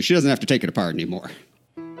child. So she doesn't have to take it apart anymore.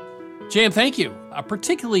 J.M., thank you. A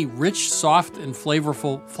particularly rich, soft, and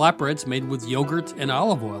flavorful flatbreads made with yogurt and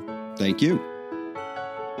olive oil. Thank you.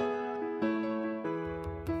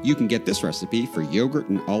 You can get this recipe for yogurt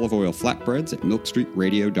and olive oil flatbreads at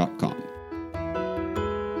milkstreetradio.com.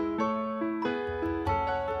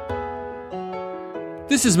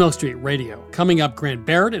 This is Milk Street Radio. Coming up, Grant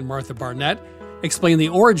Barrett and Martha Barnett explain the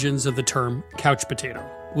origins of the term couch potato.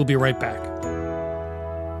 We'll be right back.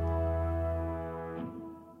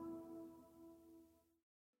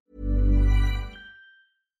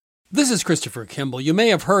 This is Christopher Kimball. You may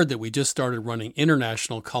have heard that we just started running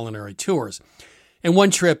international culinary tours. And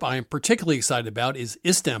one trip I am particularly excited about is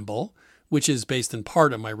Istanbul, which is based in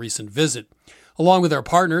part on my recent visit. Along with our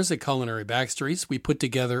partners at Culinary Backstreets, we put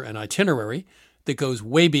together an itinerary that goes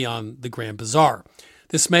way beyond the Grand Bazaar.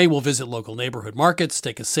 This May, we'll visit local neighborhood markets,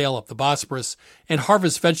 take a sail up the Bosporus, and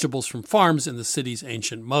harvest vegetables from farms in the city's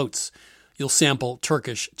ancient moats. You'll sample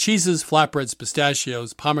Turkish cheeses, flatbreads,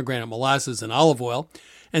 pistachios, pomegranate molasses, and olive oil.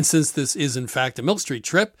 And since this is, in fact, a Milk Street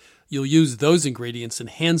trip, you'll use those ingredients in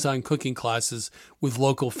hands-on cooking classes with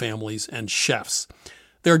local families and chefs.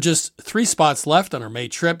 There are just 3 spots left on our May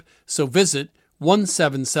trip, so visit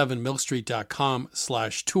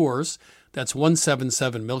 177milkstreet.com/tours. That's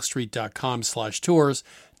 177milkstreet.com/tours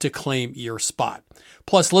to claim your spot.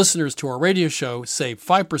 Plus, listeners to our radio show save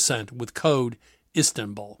 5% with code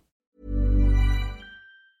Istanbul.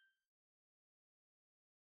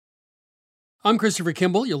 I'm Christopher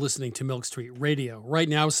Kimball. You're listening to Milk Street Radio. Right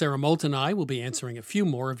now, Sarah Moulton and I will be answering a few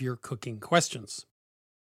more of your cooking questions.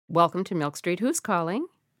 Welcome to Milk Street. Who's calling?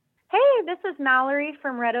 Hey, this is Mallory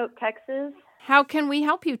from Red Oak, Texas. How can we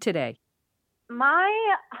help you today?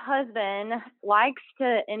 My husband likes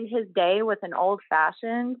to end his day with an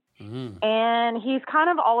old-fashioned, and he's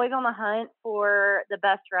kind of always on the hunt for the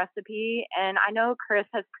best recipe. And I know Chris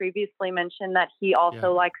has previously mentioned that he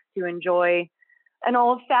also likes to enjoy an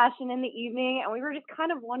old-fashioned in the evening, and we were just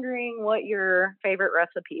kind of wondering what your favorite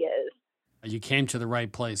recipe is. You came to the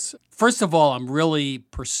right place. First of all, I'm really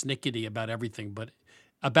persnickety about everything, but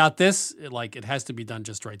about this, it has to be done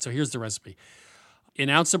just right. So here's the recipe.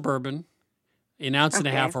 An ounce of bourbon, an ounce and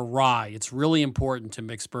a half of rye. It's really important to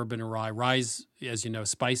mix bourbon and rye. Rye's, as you know,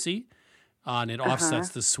 spicy, and it offsets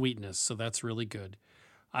the sweetness, so that's really good.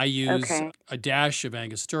 I use a dash of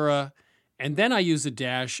Angostura, and then I use a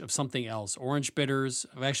dash of something else, orange bitters.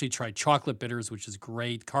 I've actually tried chocolate bitters, which is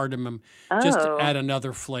great, cardamom, just to add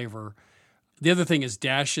another flavor. The other thing is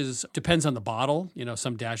dashes, depends on the bottle. You know,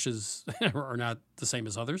 some dashes are not the same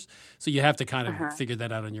as others, so you have to kind of figure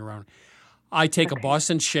that out on your own. I take a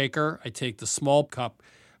Boston shaker. I take the small cup.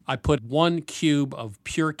 I put 1 cube of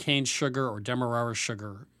pure cane sugar or demerara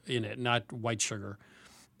sugar in it, not white sugar.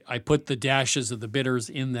 I put the dashes of the bitters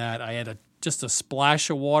in that. I add just a splash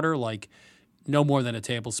of water, like no more than a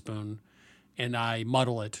tablespoon, and I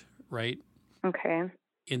muddle it, right? Okay.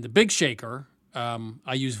 In the big shaker,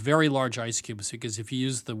 I use very large ice cubes because if you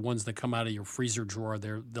use the ones that come out of your freezer drawer,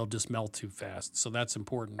 they'll just melt too fast. So that's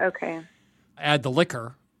important. Okay. Add the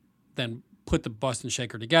liquor, then put the Boston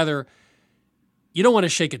shaker together. You don't want to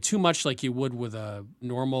shake it too much like you would with a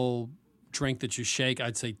normal drink that you shake.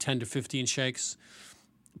 I'd say 10 to 15 shakes.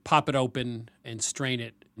 Pop it open and strain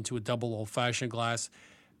it into a double old-fashioned glass.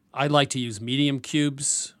 I like to use medium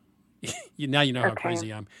cubes. Now you know how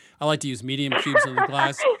crazy I am. I like to use medium cubes in the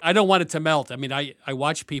glass. I don't want it to melt. I mean, I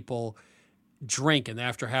watch people drink, and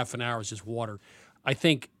after half an hour, it's just water. I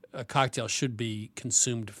think a cocktail should be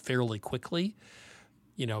consumed fairly quickly.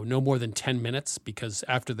 You know, no more than 10 minutes, because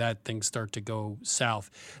after that, things start to go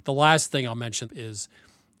south. The last thing I'll mention is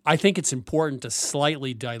I think it's important to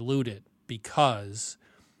slightly dilute it because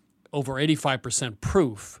over 85%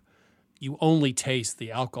 proof, you only taste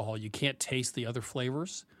the alcohol. You can't taste the other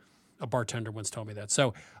flavors. A bartender once told me that.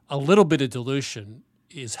 So a little bit of dilution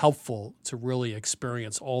is helpful to really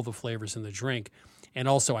experience all the flavors in the drink. And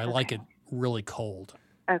also, I like it really cold.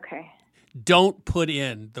 Okay. Don't put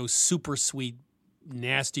in those super sweet,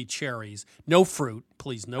 nasty cherries. No fruit,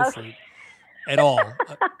 please, no fruit at all.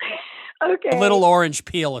 A little orange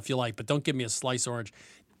peel if you like, but don't give me a slice orange.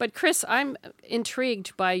 But Chris, I'm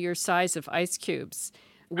intrigued by your size of ice cubes.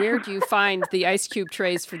 Where do you find the ice cube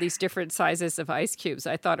trays for these different sizes of ice cubes?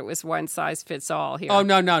 I thought it was one size fits all here. Oh,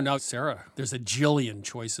 no, Sarah. There's a jillion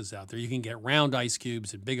choices out there. You can get round ice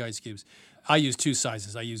cubes and big ice cubes. I use 2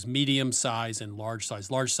 sizes. I use medium size and large size.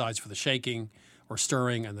 Large size for the shaking or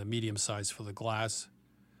stirring, and the medium size for the glass.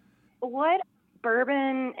 What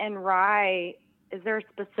bourbon and rye, is there a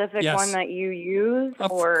specific one that you use?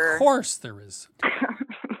 Of course there is.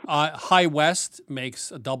 High West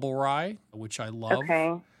makes a double rye, which I love.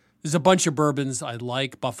 Okay. There's a bunch of bourbons I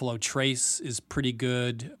like. Buffalo Trace is pretty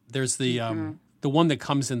good. There's the one that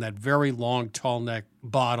comes in that very long, tall neck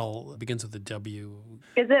bottle. It begins with a W.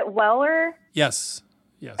 Is it Weller? Yes.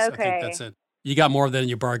 Okay. I think that's it. You got more than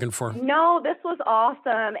you bargained for. No, this was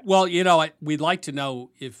awesome. Well, we'd like to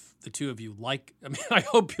know if the two of you I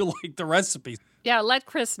hope you like the recipe. Yeah, let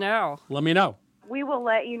Chris know. Let me know. We will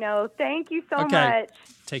let you know. Thank you so Okay. much.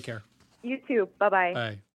 Take care. You too. Bye-bye.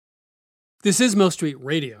 Bye. This is Milk Street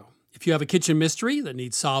Radio. If you have a kitchen mystery that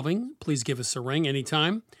needs solving, please give us a ring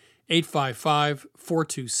anytime.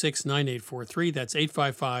 855-426-9843. That's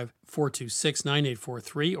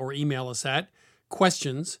 855-426-9843. Or email us at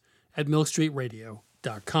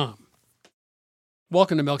questions@milkstreetradio.com.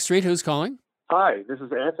 Welcome to Milk Street. Who's calling? Hi, this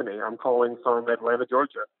is Anthony. I'm calling from Atlanta,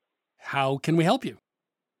 Georgia. How can we help you?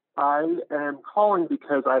 I am calling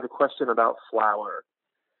because I have a question about flour.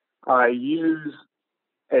 I use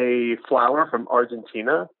a flour from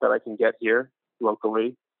Argentina that I can get here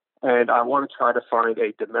locally, and I want to try to find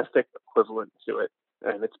a domestic equivalent to it.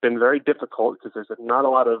 And it's been very difficult because there's not a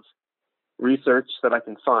lot of research that I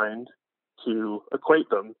can find to equate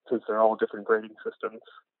them since they're all different grading systems.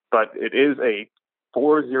 But it is a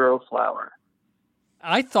 4-0 flour.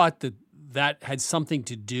 I thought that had something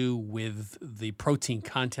to do with the protein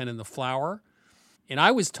content in the flour. And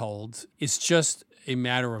I was told it's just a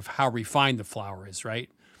matter of how refined the flour is, right?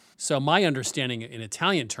 So my understanding in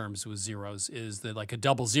Italian terms with zeros is that like a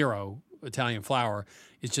 00 Italian flour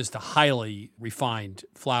is just a highly refined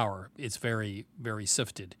flour. It's very, very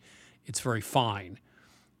sifted. It's very fine.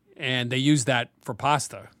 And they use that for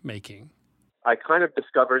pasta making. I kind of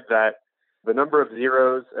discovered that the number of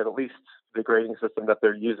zeros, and at least the grading system that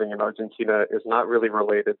they're using in Argentina, is not really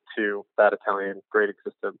related to that Italian grading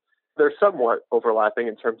system. They're somewhat overlapping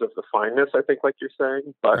in terms of the fineness, I think, like you're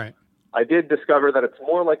saying, but right. I did discover that it's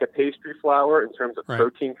more like a pastry flour in terms of right.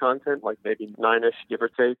 protein content, like maybe 9-ish, give or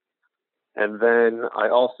take. And then I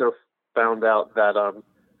also found out that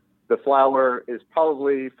the flour is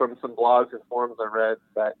probably, from some blogs and forums I read,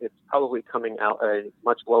 that it's probably coming out a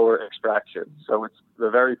much lower extraction. So it's the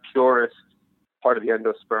very purest part of the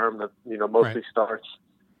endosperm, mostly right. starch.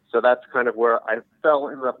 So that's kind of where I fell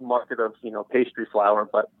in the market of, pastry flour,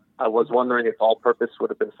 but I was wondering if all-purpose would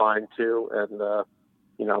have been fine too, and,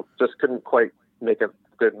 just couldn't quite make a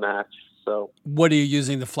good match. So, what are you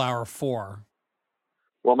using the flour for?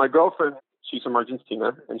 Well, my girlfriend, she's from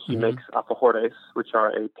Argentina, and she makes alfajores, which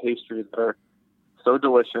are a pastry that are so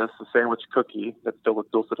delicious, a sandwich cookie that's filled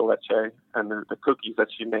with dulce de leche, and the cookies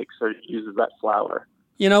that she makes uses that flour.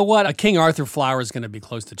 You know what? A King Arthur flour is going to be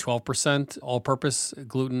close to 12% all-purpose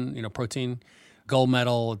gluten, protein. Gold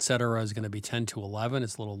medal, et cetera, is going to be 10 to 11.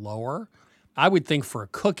 It's a little lower. I would think for a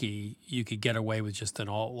cookie, you could get away with just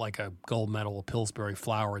like a gold medal Pillsbury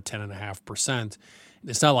flour at 10.5%.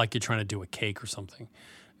 It's not like you're trying to do a cake or something,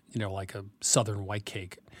 like a Southern white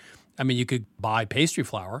cake. I mean, you could buy pastry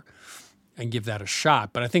flour and give that a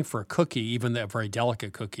shot. But I think for a cookie, even a very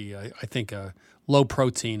delicate cookie, I think a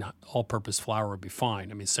low-protein, all-purpose flour would be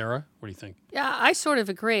fine. I mean, Sarah, what do you think? Yeah, I sort of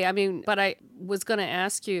agree. I mean, but I was going to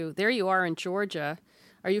ask you, there you are in Georgia.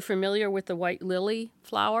 Are you familiar with the White Lily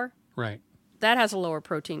flour? Right. That has a lower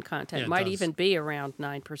protein content. Yeah, it might does. even be around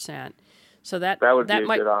 9%. So that would be a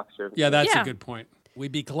might, good option. Yeah, that's a good point.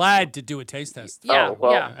 We'd be glad to do a taste test. Yeah,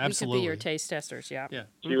 yeah. Absolutely. We could be your taste testers, yeah. Yeah.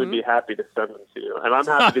 She would be happy to send them to you. And I'm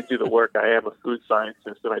happy to do the work. I am a food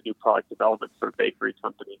scientist, and I do product development for a bakery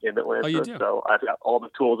company in Atlanta. Oh, you do? So I've got all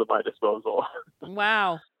the tools at my disposal.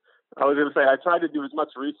 Wow. I was going to say, I tried to do as much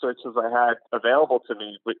research as I had available to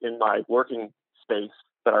me in my working space,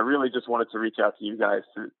 but I really just wanted to reach out to you guys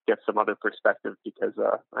to get some other perspective because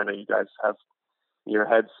I know you guys have your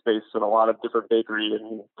head space in a lot of different bakery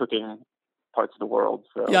and cooking parts of the world.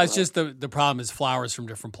 So, yeah, it's just the problem is flours from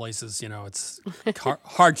different places. It's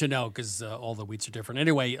hard to know because all the wheats are different.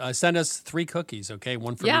 Anyway, send us 3 cookies, okay?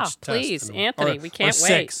 One for each test. Yeah, please, And Anthony. We can't or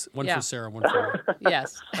wait. 6. One for Sarah, one for me.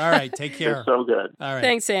 Yes. All right, take care. It's so good. All right.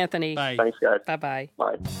 Thanks, Anthony. Bye. Thanks, guys. Bye-bye.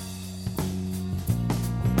 Bye.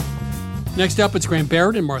 Next up, it's Graham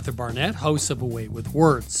Barrett and Martha Barnett, hosts of A Way with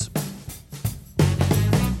Words.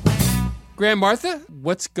 Graham, Martha,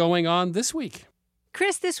 what's going on this week?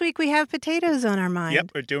 Chris, this week we have potatoes on our mind.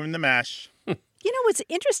 Yep, we're doing the mash. You know, what's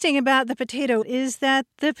interesting about the potato is that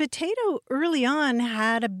the potato early on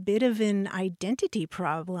had a bit of an identity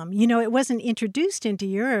problem. It wasn't introduced into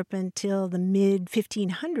Europe until the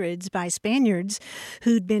mid-1500s by Spaniards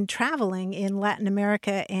who'd been traveling in Latin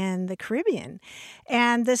America and the Caribbean.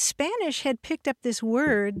 And the Spanish had picked up this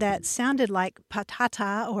word that sounded like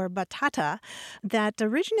patata or batata that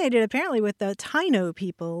originated apparently with the Taino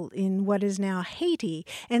people in what is now Haiti.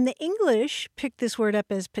 And the English picked this word up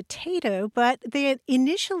as potato, but they had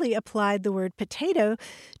initially applied the word potato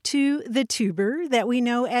to the tuber that we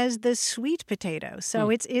know as the sweet potato. So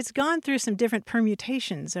it's gone through some different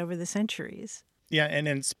permutations over the centuries. Yeah, and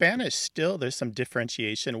in Spanish, still there's some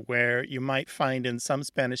differentiation where you might find in some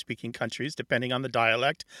Spanish-speaking countries, depending on the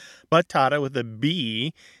dialect, batata with a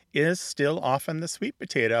B is still often the sweet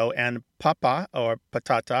potato, and papa or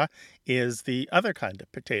patata is the other kind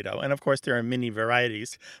of potato. And of course, there are many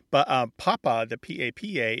varieties. But papa, the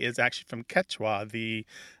P-A-P-A, is actually from Quechua, the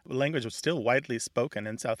language was still widely spoken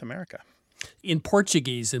in South America. In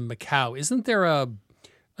Portuguese in Macau, isn't there a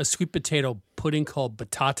sweet potato pudding called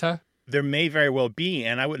batata? There may very well be,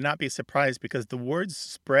 and I would not be surprised because the words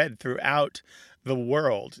spread throughout the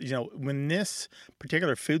world. You know, when this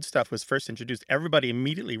particular foodstuff was first introduced, everybody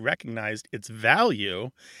immediately recognized its value,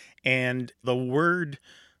 and the word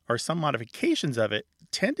or some modifications of it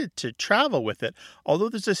tended to travel with it. Although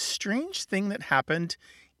there's a strange thing that happened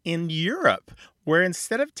in Europe, where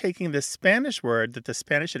instead of taking the Spanish word that the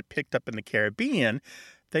Spanish had picked up in the Caribbean,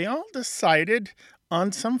 they all decided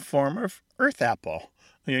on some form of earth apple.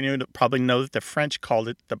 You probably know that the French called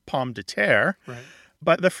it the pomme de terre, right.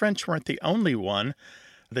 But the French weren't the only one.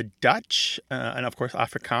 The Dutch and, of course,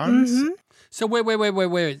 Afrikaans. Mm-hmm. So wait.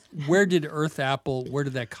 Where did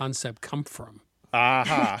that concept come from?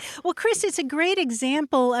 Aha. Well, Chris, it's a great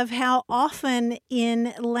example of how often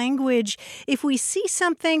in language, if we see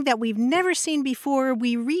something that we've never seen before,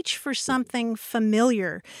 we reach for something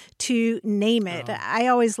familiar to name it. Oh. I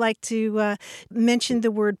always like to mention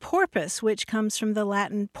the word porpoise, which comes from the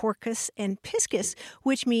Latin porcus and piscis,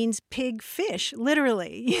 which means pig fish,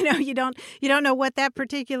 literally. You don't know what that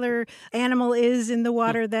particular animal is in the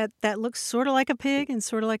water that looks sort of like a pig and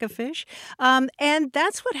sort of like a fish. And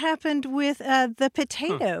that's what happened with the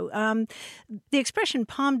potato. The expression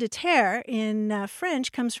pomme de terre in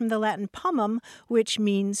French comes from the Latin pomum, which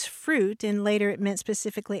means fruit, and later it meant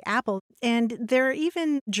specifically apple. And there are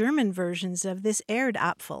even German versions of this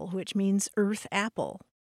Erdapfel, which means earth apple.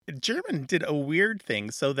 German did a weird thing.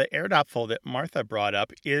 So the Erdapfel that Martha brought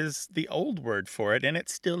up is the old word for it, and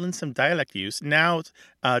it's still in some dialect use. Now,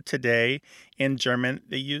 today in German,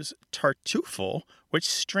 they use Tartufel, which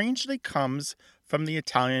strangely comes from the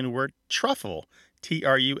Italian word truffle,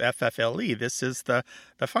 Truffle. This is the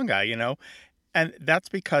fungi, and that's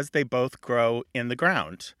because they both grow in the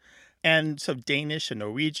ground. And so Danish and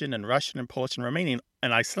Norwegian and Russian and Polish and Romanian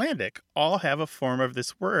and Icelandic all have a form of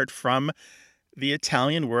this word from the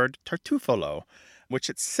Italian word tartufolo, which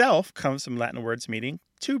itself comes from Latin words meaning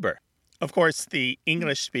tuber. Of course, the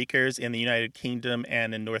English speakers in the United Kingdom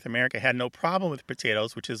and in North America had no problem with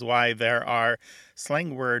potatoes, which is why there are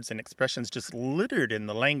slang words and expressions just littered in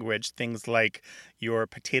the language. Things like your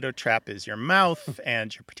potato trap is your mouth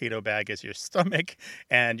and your potato bag is your stomach.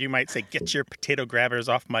 And you might say, get your potato grabbers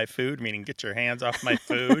off my food, meaning get your hands off my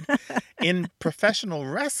food. In professional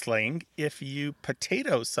wrestling, if you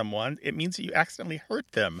potato someone, it means that you accidentally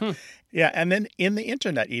hurt them. Yeah, and then in the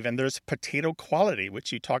internet even, there's potato quality,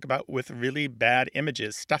 which you talk about with really bad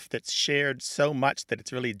images, stuff that's shared so much that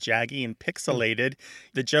it's really jaggy and pixelated.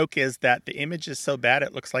 The joke is that the image is so bad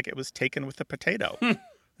it looks like it was taken with a potato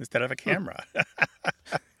instead of a camera.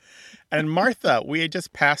 And Martha, we had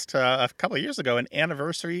just passed a couple of years ago an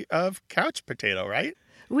anniversary of couch potato, right?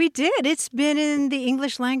 We did. It's been in the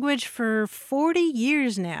English language for 40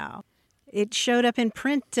 years now. It showed up in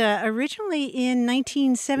print originally in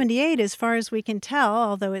 1978, as far as we can tell,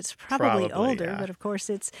 although it's probably older. Yeah. But of course,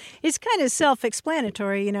 it's kind of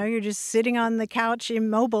self-explanatory. You're just sitting on the couch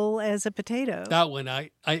immobile as a potato. That one, I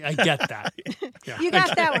get that. Yeah. You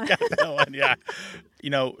got that one. I got that one, yeah.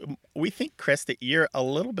 We think, Chris, that you're a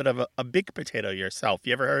little bit of a big potato yourself.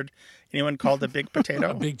 You ever heard anyone called a big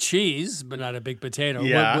potato? A big cheese, but not a big potato.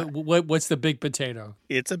 Yeah. What's the big potato?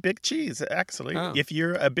 It's a big cheese, actually. Oh. If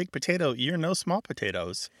you're a big potato, you're no small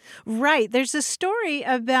potatoes. Right. There's a story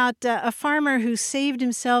about a farmer who saved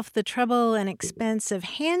himself the trouble and expense of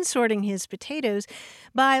hand sorting his potatoes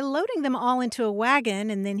by loading them all into a wagon,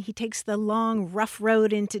 and then he takes the long, rough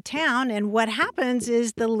road into town. And what happens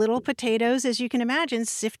is the little potatoes, as you can imagine,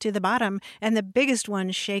 sift to the bottom, and the biggest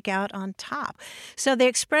ones shake out on top. So the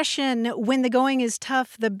expression, when the going is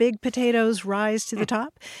tough, the big potatoes rise to the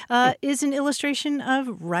top, is an illustration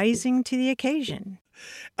of rising to the occasion.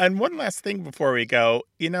 And one last thing before we go,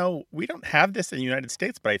 we don't have this in the United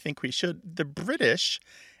States, but I think we should. The British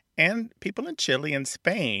and people in Chile and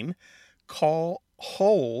Spain call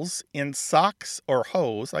holes in socks or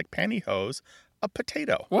hose, like pantyhose, a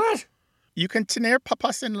potato. What? You can tener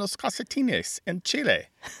papas en los calcetines in Chile.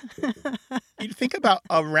 You think about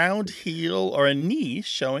a round heel or a knee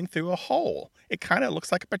showing through a hole. It kind of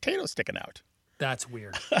looks like a potato sticking out. That's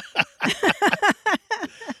weird.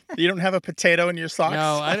 You don't have a potato in your socks?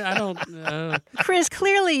 No, I don't. Chris,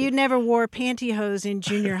 clearly you never wore pantyhose in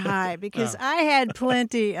junior high because I had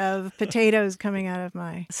plenty of potatoes coming out of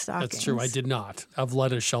my stockings. That's true. I did not. I've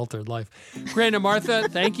led a sheltered life. Grant and Martha,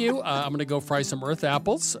 thank you. I'm going to go fry some earth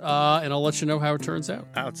apples, and I'll let you know how it turns out.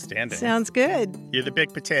 Outstanding. Sounds good. You're the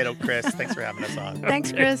big potato, Chris. Thanks for having us on.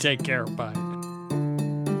 Thanks, Chris. Take care. Bye.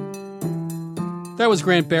 That was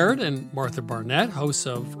Grant Barrett and Martha Barnett, hosts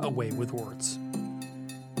of A Way with Words.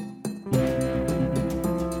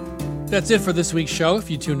 That's it for this week's show. If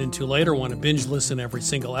you tune in too late or want to binge listen every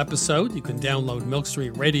single episode, you can download Milk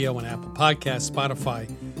Street Radio on Apple Podcasts, Spotify,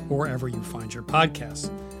 or wherever you find your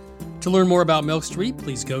podcasts. To learn more about Milk Street,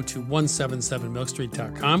 please go to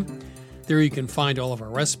 177milkstreet.com. There you can find all of our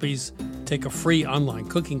recipes, take a free online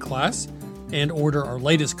cooking class, and order our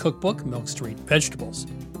latest cookbook, Milk Street Vegetables.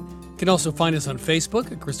 You can also find us on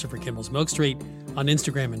Facebook at Christopher Kimball's Milk Street, on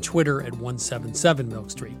Instagram and Twitter at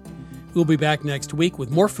 177Milk Street. We'll be back next week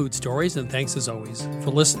with more food stories, and thanks as always for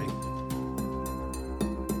listening.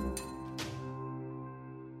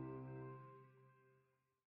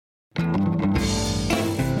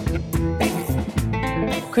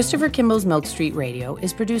 Christopher Kimball's Milk Street Radio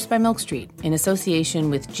is produced by Milk Street in association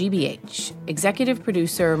with GBH, executive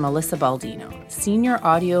producer Melissa Baldino, senior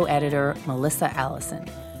audio editor Melissa Allison,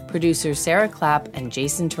 producers Sarah Clapp and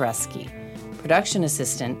Jason Tereski, production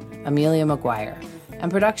assistant Amelia McGuire, and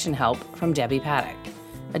production help from Debbie Paddock.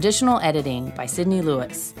 Additional editing by Sydney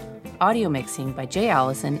Lewis. Audio mixing by Jay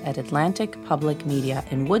Allison at Atlantic Public Media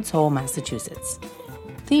in Woods Hole, Massachusetts.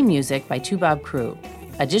 Theme music by Toubab Crew.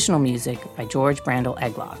 Additional music by George Brandel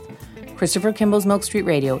Egloff. Christopher Kimball's Milk Street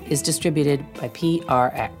Radio is distributed by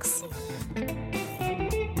PRX.